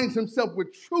aligns himself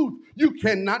with truth, you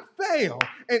cannot fail.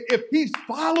 And if he's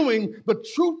following the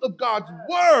truth of God's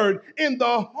word in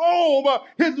the home,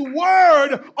 his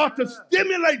word ought to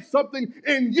stimulate something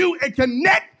in you and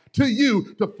connect to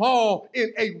you to fall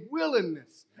in a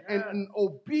willingness and an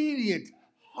obedient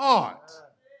heart.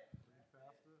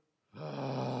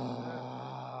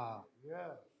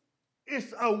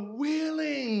 It's a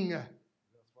willing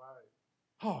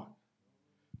heart.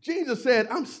 Jesus said,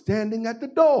 I'm standing at the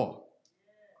door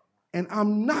and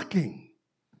I'm knocking.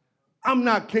 I'm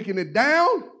not kicking it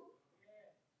down.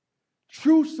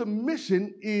 True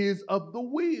submission is of the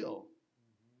will.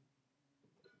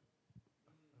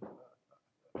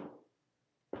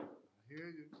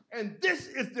 And this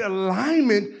is the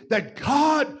alignment that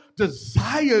God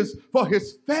desires for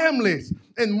his families.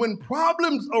 And when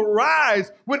problems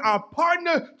arise, when our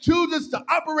partner chooses to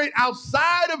operate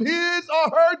outside of his or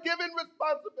her given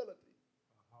responsibility,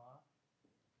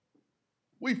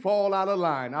 we fall out of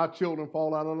line. Our children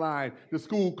fall out of line. The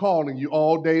school calling you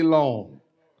all day long.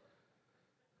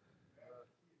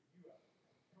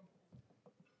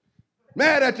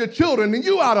 Mad at your children and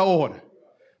you out of order.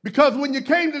 Because when you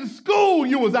came to the school,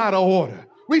 you was out of order.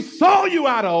 We saw you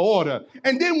out of order.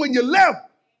 And then when you left,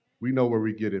 we know where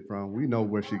we get it from. We know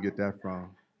where she get that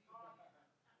from.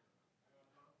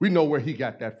 We know where he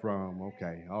got that from.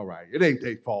 Okay, all right. It ain't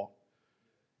their fault.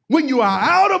 When you are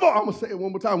out of order, I'm going to say it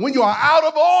one more time. When you are out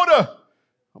of order,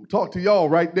 I'm going to talk to y'all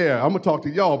right there. I'm going to talk to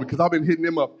y'all because I've been hitting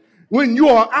them up. When you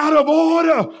are out of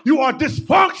order, you are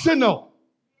dysfunctional.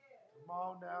 Come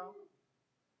on now.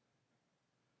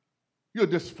 You're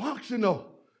dysfunctional.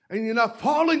 And you're not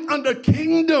falling under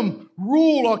kingdom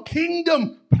rule or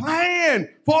kingdom plan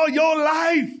for your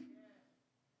life.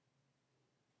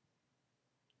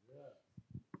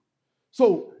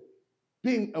 So,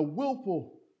 being a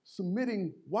willful,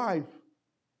 submitting wife,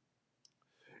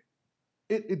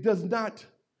 it does not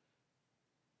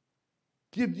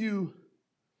give you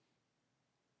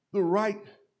the right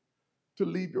to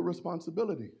leave your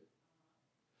responsibility.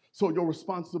 So your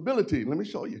responsibility, let me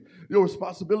show you. Your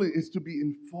responsibility is to be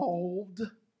involved,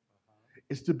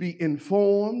 is to be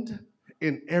informed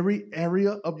in every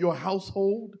area of your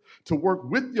household, to work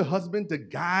with your husband to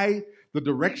guide the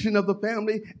direction of the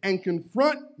family and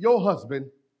confront your husband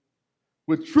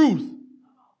with truth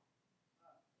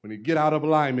when he get out of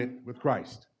alignment with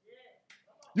Christ.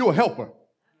 You're a helper.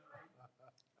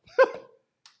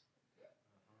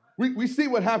 We see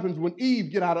what happens when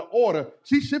Eve get out of order.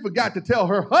 She forgot to tell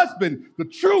her husband the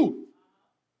truth.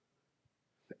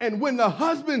 And when the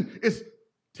husband is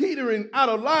teetering out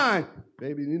of line,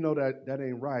 baby, you know that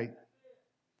ain't right.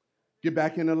 Get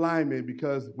back in alignment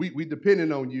because we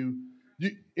depending on you. You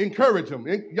encourage them.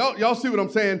 Y'all see what I'm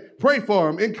saying? Pray for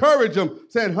them. Encourage them.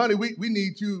 Saying, honey, we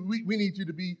need you. We need you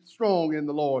to be strong in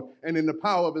the Lord and in the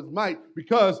power of his might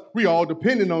because we all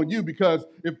depending on you because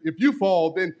if you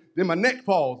fall, then my neck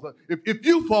falls. If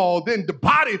you fall, then the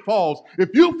body falls. If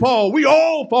you fall, we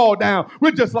all fall down. We're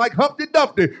just like Humpty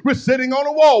Dumpty. We're sitting on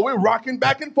a wall. We're rocking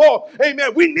back and forth.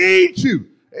 Amen. We need you.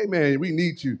 Amen. We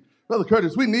need you. Brother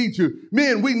Curtis, we need you.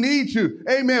 Men, we need you.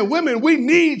 Amen. Women, we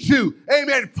need you.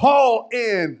 Amen. Fall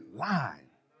in line.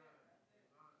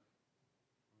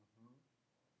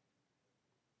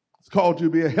 It's called you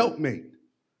to be a helpmate.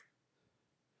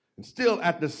 And still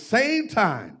at the same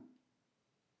time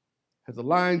has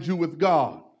aligned you with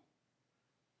God.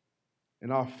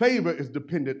 And our favor is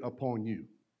dependent upon you.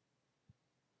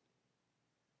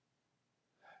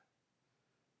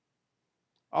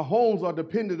 Our homes are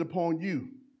dependent upon you.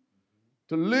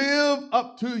 To live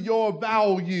up to your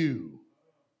value.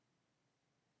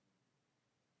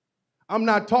 I'm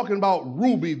not talking about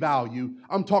ruby value.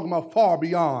 I'm talking about far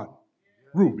beyond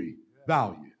ruby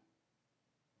value.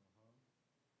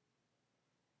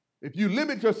 If you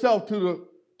limit yourself to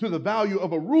the value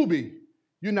of a ruby,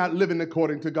 you're not living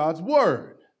according to God's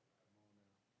word.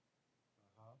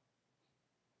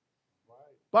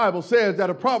 Bible says that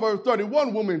a Proverbs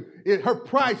 31 woman, her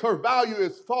price, her value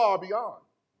is far beyond.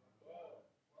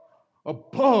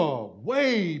 Above,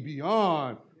 way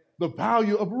beyond the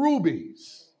value of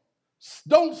rubies.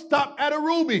 Don't stop at a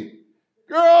ruby.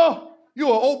 Girl,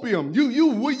 you're opium.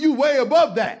 You way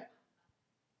above that.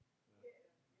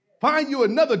 Find you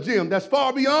another gem that's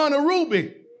far beyond a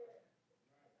ruby.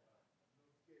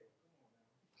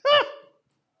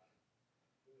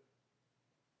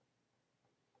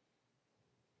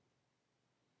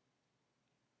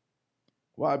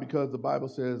 Why? Because the Bible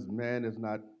says man is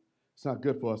not, it's not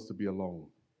good for us to be alone.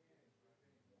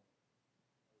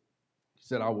 He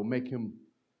said, I will make him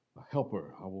a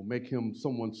helper. I will make him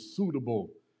someone suitable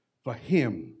for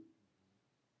him.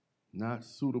 Not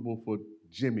suitable for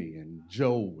Jimmy and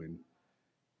Joe and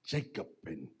Jacob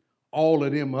and all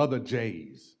of them other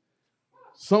J's.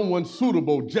 Someone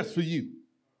suitable just for you.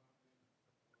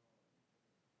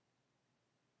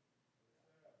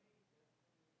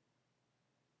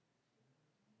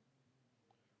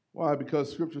 Why?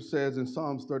 Because scripture says in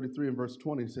Psalms 33 and verse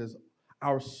 20, it says,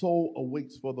 our soul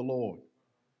awaits for the Lord.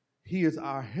 He is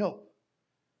our help.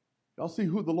 Y'all see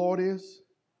who the Lord is?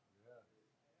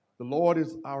 The Lord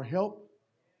is our help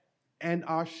and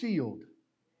our shield.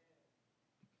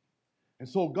 And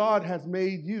so God has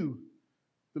made you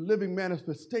the living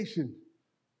manifestation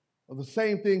of the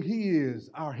same thing he is.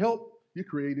 Our help, you're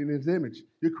created in his image.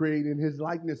 You're created in his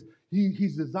likeness.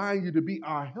 He's designed you to be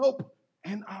our help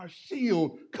and our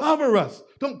shield. Cover us.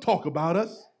 Don't talk about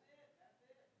us.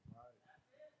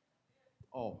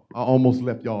 Oh, I almost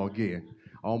left y'all again.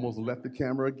 I almost left the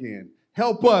camera again.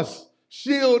 Help us,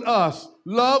 shield us,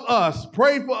 love us,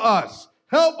 pray for us,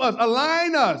 help us,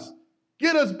 align us,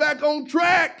 get us back on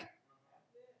track.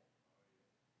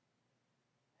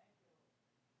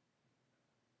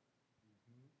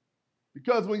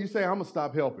 Because when you say, I'm going to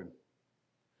stop helping,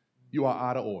 you are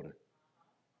out of order.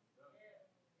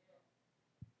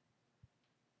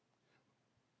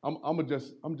 I'm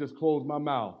just close my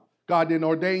mouth. God didn't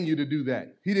ordain you to do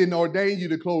that. He didn't ordain you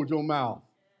to close your mouth.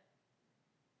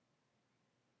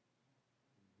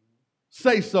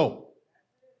 Say so.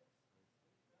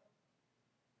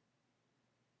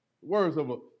 Words of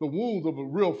the wounds of a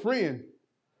real friend,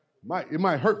 it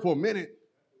might hurt for a minute.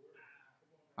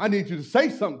 I need you to say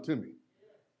something to me.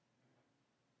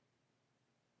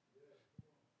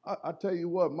 I tell you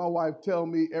what, my wife tell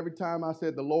me every time I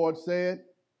said the Lord said,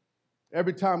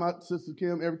 Sister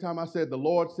Kim, every time I said the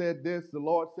Lord said this, the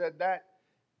Lord said that,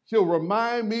 she'll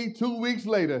remind me 2 weeks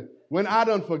later when I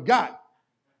done forgot,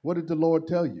 what did the Lord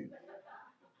tell you?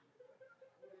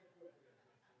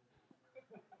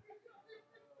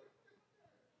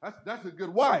 That's a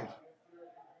good wife.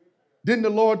 Didn't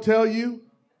the Lord tell you?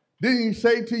 Didn't he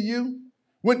say to you?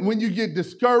 When you get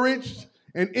discouraged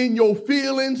and in your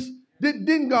feelings,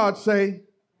 didn't God say?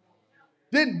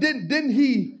 Didn't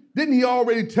he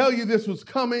already tell you this was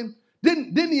coming?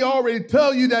 Didn't he already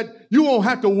tell you that you won't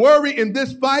have to worry in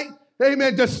this fight?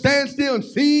 Amen. Just stand still and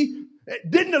see.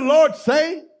 Didn't the Lord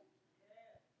say?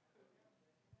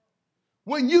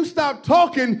 When you stop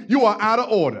talking, you are out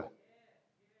of order.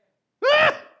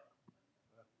 Ah!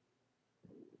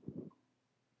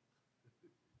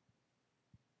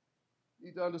 You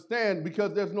need to understand,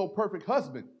 because there's no perfect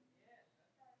husband.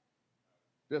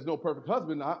 There's no perfect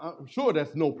husband. I'm sure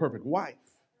there's no perfect wife.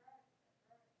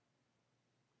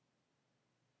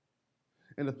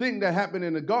 And the thing that happened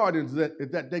in the garden is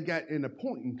that they got in a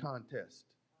pointing contest.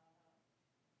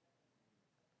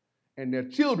 And their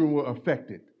children were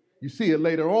affected. You see it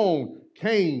later on.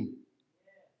 Cain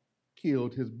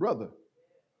killed his brother.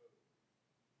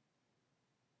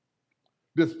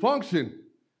 Dysfunction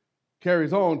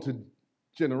carries on to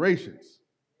generations.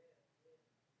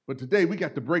 But today we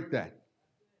got to break that.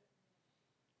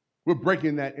 We're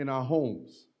breaking that in our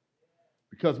homes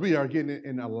because we are getting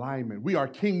in alignment. We are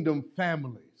kingdom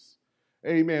families.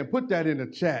 Amen. Put that in the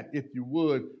chat if you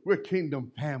would. We're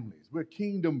kingdom families. We're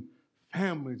kingdom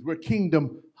families. We're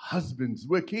kingdom husbands.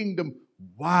 We're kingdom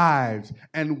wives.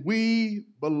 And we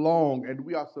belong and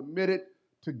we are submitted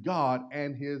to God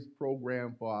and his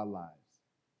program for our lives.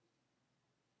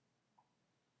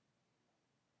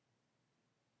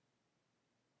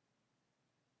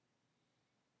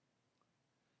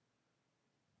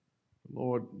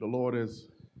 The Lord is,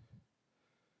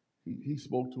 he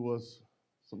spoke to us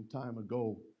some time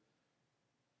ago.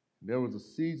 There was a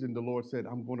season the Lord said,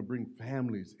 I'm going to bring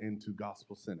families into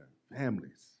Gospel Center.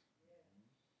 Families.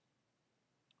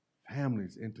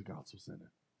 Families into Gospel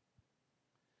Center.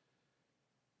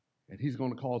 And he's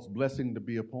going to cause blessing to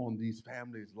be upon these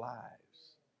families'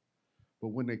 lives. But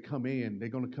when they come in, they're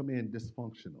going to come in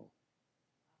dysfunctional.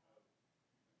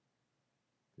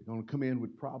 They're going to come in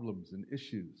with problems and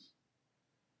issues.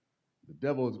 The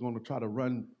devil is going to try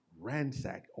to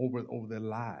ransack over their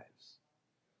lives.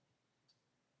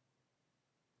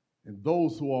 And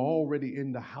those who are already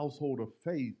in the household of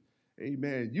faith,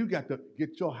 amen, you got to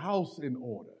get your house in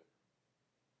order.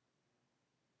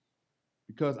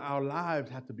 Because our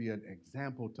lives have to be an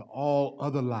example to all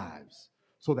other lives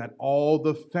so that all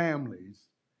the families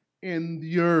in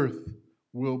the earth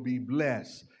will be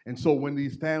blessed. And so when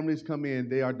these families come in,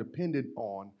 they are dependent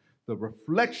on the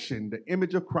reflection, the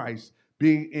image of Christ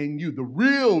being in you,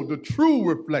 the true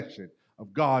reflection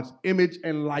of God's image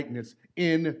and likeness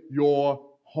in your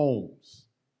homes,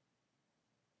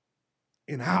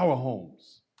 in our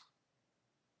homes.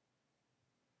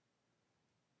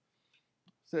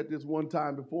 I said this one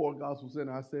time before Gospel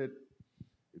Center. I said,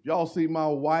 if y'all see my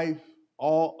wife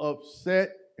all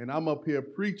upset and I'm up here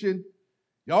preaching,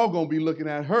 y'all gonna be looking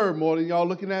at her more than y'all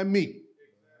looking at me.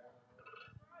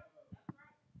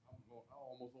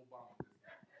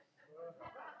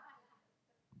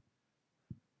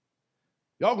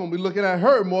 Y'all gonna be looking at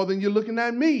her more than you're looking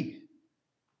at me.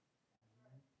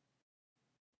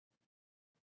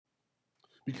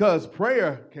 Because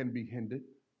prayer can be hindered.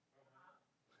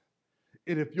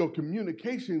 And if your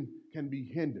communication can be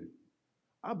hindered,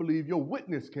 I believe your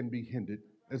witness can be hindered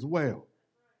as well.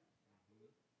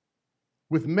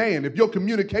 With man, if your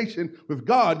communication with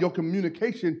God, your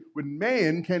communication with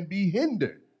man can be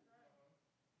hindered.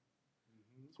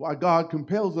 why God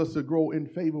compels us to grow in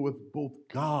favor with both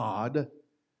God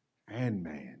and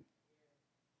man.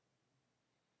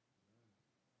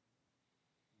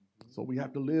 So we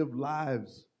have to live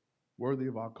lives worthy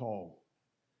of our call.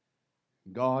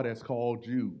 God has called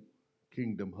you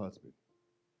kingdom husband.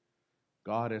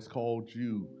 God has called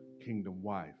you kingdom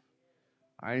wife.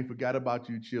 I ain't forgot about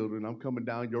you, children. I'm coming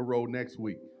down your road next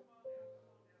week.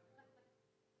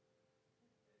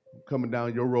 I'm coming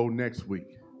down your road next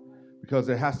week because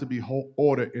there has to be whole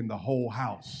order in the whole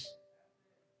house.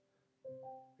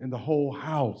 In the whole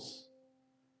house.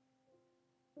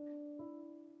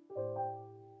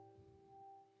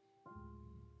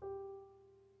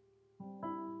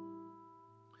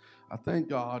 I thank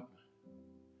God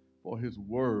for his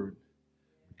word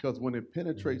because when it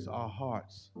penetrates our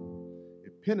hearts,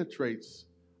 it penetrates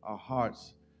our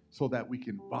hearts so that we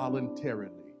can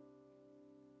voluntarily,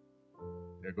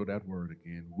 there go that word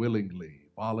again, willingly,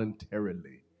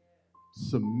 voluntarily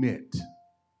submit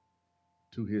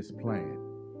to his plan.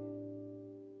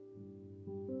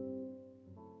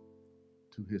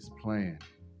 To his plan.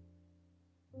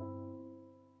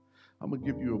 I'm going to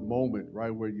give you a moment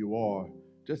right where you are.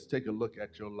 Just take a look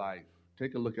at your life.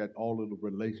 Take a look at all of the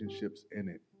relationships in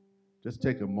it. Just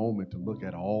take a moment to look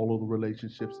at all of the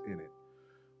relationships in it.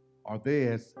 Are they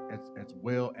as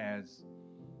well as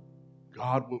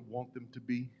God would want them to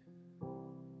be?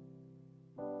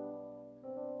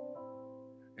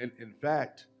 And in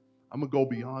fact, I'm gonna go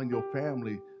beyond your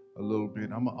family a little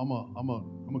bit. I'm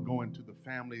gonna go into the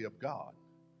family of God.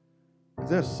 Is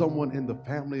there someone in the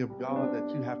family of God that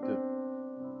you have to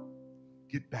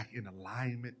get back in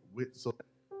alignment with so that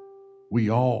we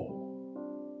all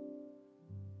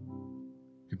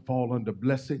can fall under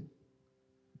blessing,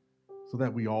 so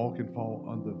that we all can fall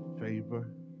under favor?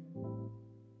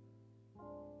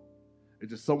 It's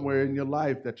just somewhere in your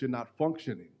life that you're not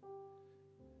functioning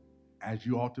as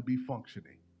you ought to be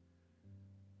functioning.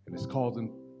 And it's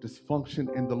causing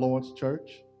dysfunction in the Lord's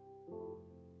church.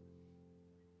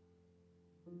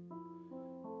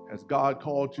 Has God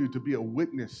called you to be a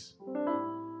witness?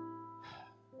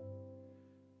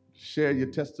 Share your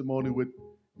testimony with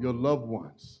your loved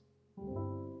ones.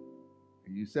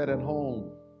 And you sat at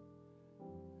home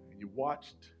and you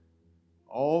watched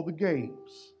all the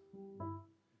games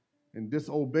and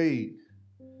disobeyed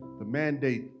the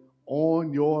mandate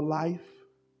on your life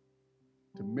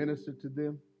to minister to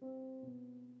them.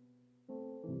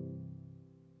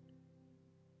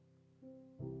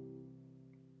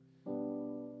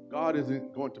 God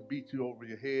isn't going to beat you over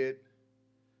your head,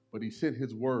 but he sent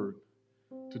his word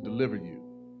to deliver you.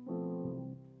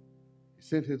 He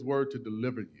sent his word to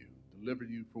deliver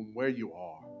you from where you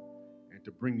are and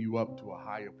to bring you up to a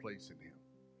higher place in him.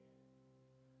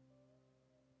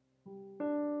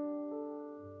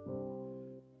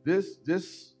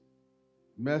 This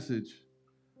message,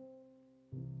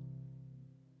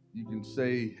 you can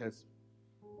say, has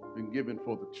been given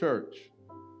for the church,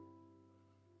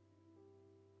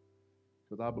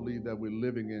 because I believe that we're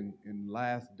living in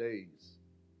last days.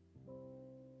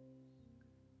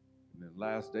 And in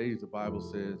last days, the Bible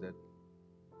says that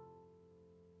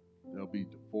there'll be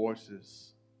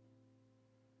divorces.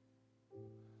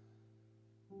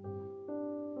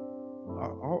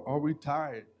 Are we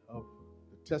tired of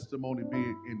the testimony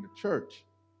being in the church?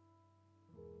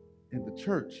 In the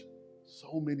church,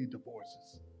 so many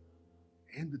divorces.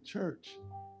 In the church,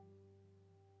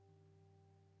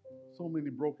 so many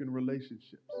broken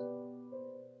relationships.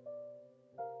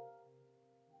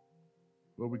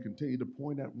 Where we continue to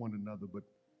point at one another, but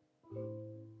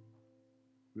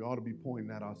we ought to be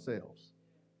pointing at ourselves.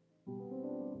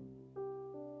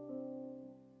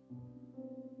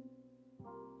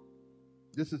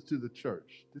 This is to the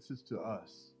church. This is to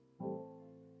us.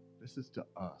 This is to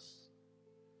us.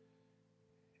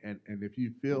 And if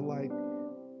you feel like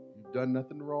you've done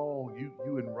nothing wrong,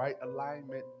 you in right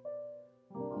alignment,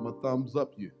 I'm a thumbs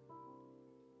up you.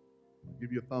 I'll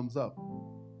give you a thumbs up.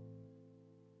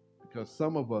 Because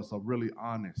some of us are really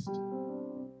honest.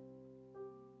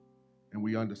 And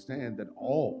we understand that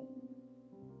all,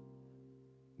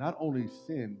 not only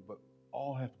sin, but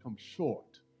all have come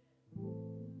short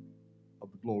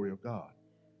of the glory of God.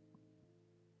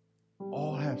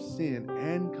 All have sinned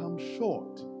and come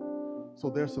short. So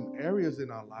there's some areas in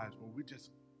our lives where we just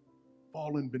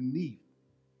fallen beneath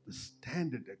the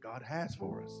standard that God has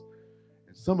for us.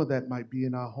 And some of that might be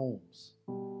in our homes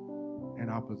and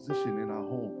our position in our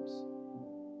homes.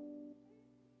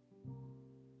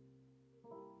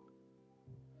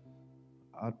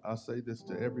 I say this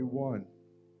to everyone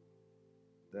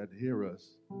that hear us.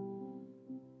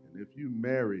 And if you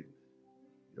married,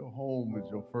 your home is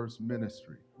your first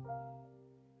ministry.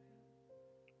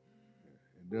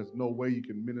 There's no way you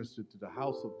can minister to the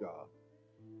house of God.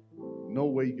 No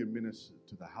way you can minister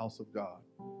to the house of God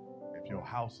if your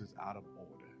house is out of order.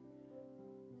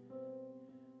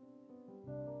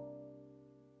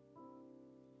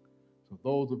 So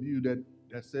those of you that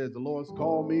says the Lord's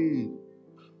called me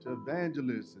to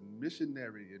evangelist and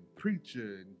missionary and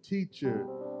preacher and teacher,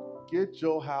 get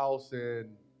your house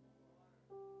in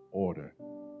order.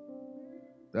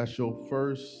 That's your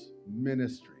first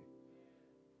ministry.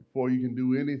 Before you can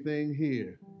do anything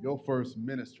here, your first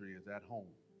ministry is at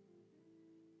home.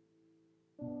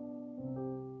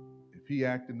 If he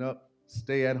acting up,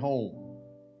 stay at home.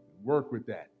 Work with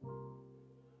that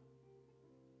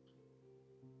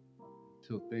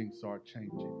till things start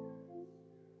changing.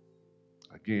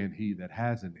 Again, he that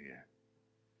has an ear,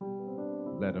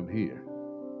 let him hear.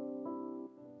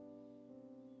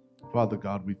 Father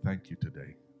God, we thank you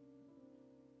today.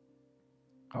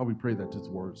 God, we pray that this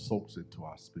word soaks into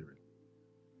our spirit,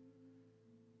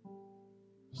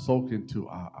 soak into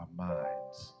our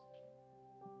minds.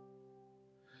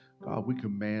 God, we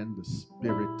command the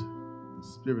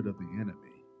spirit of the enemy,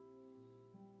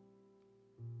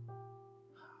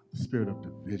 the spirit of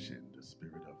division, the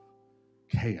spirit of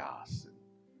chaos,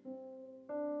 and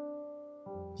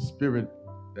the spirit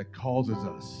that causes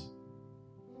us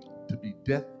to be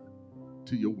deaf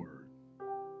to your word,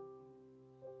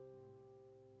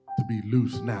 to be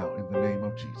loose now in the name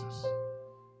of Jesus.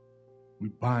 We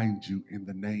bind you in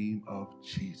the name of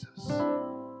Jesus.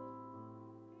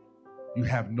 You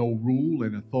have no rule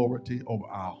and authority over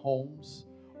our homes,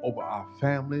 over our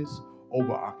families,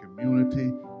 over our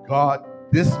community. God,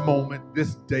 this moment,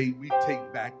 this day, we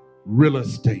take back real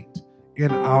estate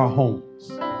in our homes.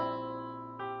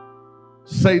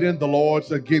 Satan, the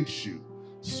Lord's against you.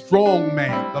 Strong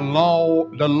man, the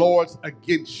Lord's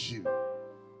against you.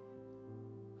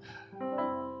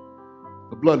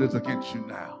 The blood is against you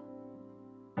now.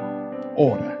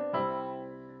 Order.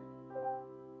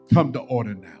 Come to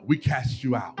order now. We cast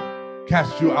you out.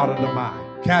 Cast you out of the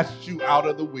mind. Cast you out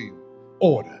of the will.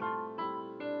 Order.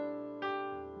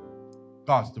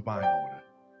 God's divine order.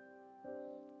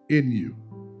 In you.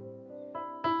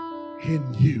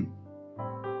 In you.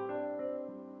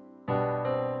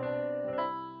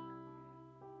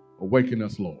 Awaken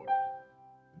us, Lord.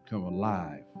 Become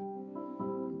alive.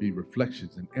 And be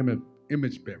reflections and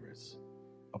image bearers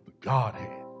of the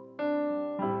Godhead.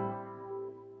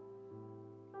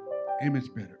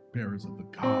 Image bearers of the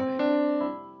Godhead.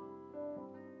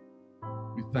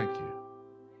 We thank you.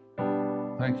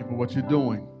 Thank you for what you're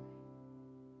doing.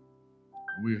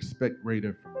 We expect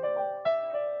greater from you, Lord.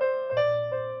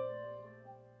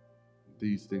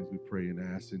 These things we pray and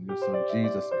ask in your Son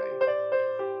Jesus' name.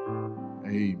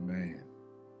 Amen.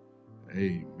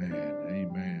 Amen.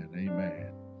 Amen.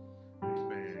 Amen.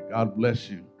 Amen. God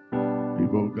bless you,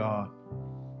 people of God.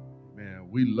 Man,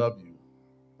 we love you.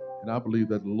 And I believe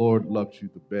that the Lord loves you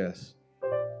the best.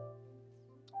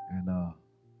 And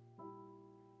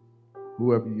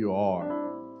whoever you are,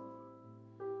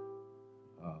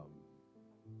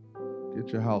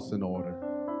 get your house in order.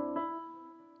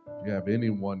 If you have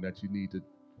anyone that you need to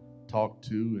talk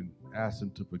to and ask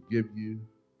them to forgive you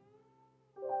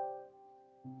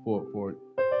for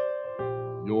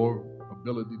your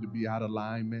ability to be out of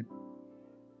alignment,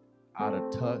 out of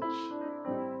touch,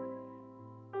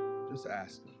 just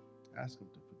ask them. Ask them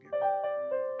to forgive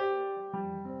you.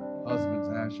 Husbands,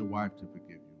 ask your wife to forgive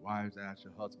you. Wives, ask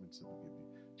your husbands to forgive you.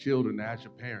 Children, ask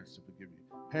your parents to forgive you.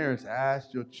 Parents,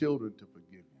 ask your children to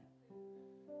forgive you.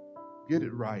 Get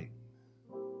it right.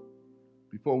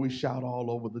 Before we shout all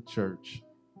over the church,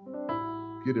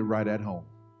 get it right at home.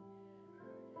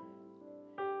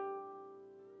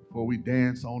 Before we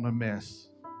dance on a mess,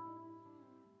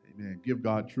 amen, give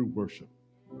God true worship.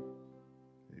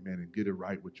 Amen, and get it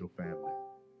right with your family.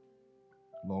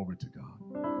 Glory to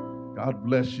God. God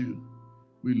bless you.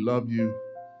 We love you.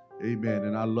 Amen.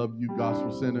 And I love you,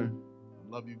 Gospel Center. I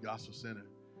love you, Gospel Center.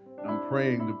 And I'm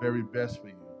praying the very best for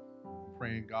you. I'm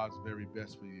praying God's very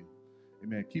best for you.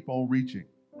 Amen. Keep on reaching.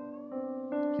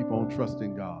 Keep on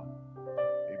trusting God.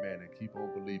 Amen. And keep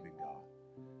on believing God.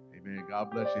 Amen.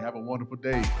 God bless you. Have a wonderful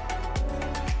day.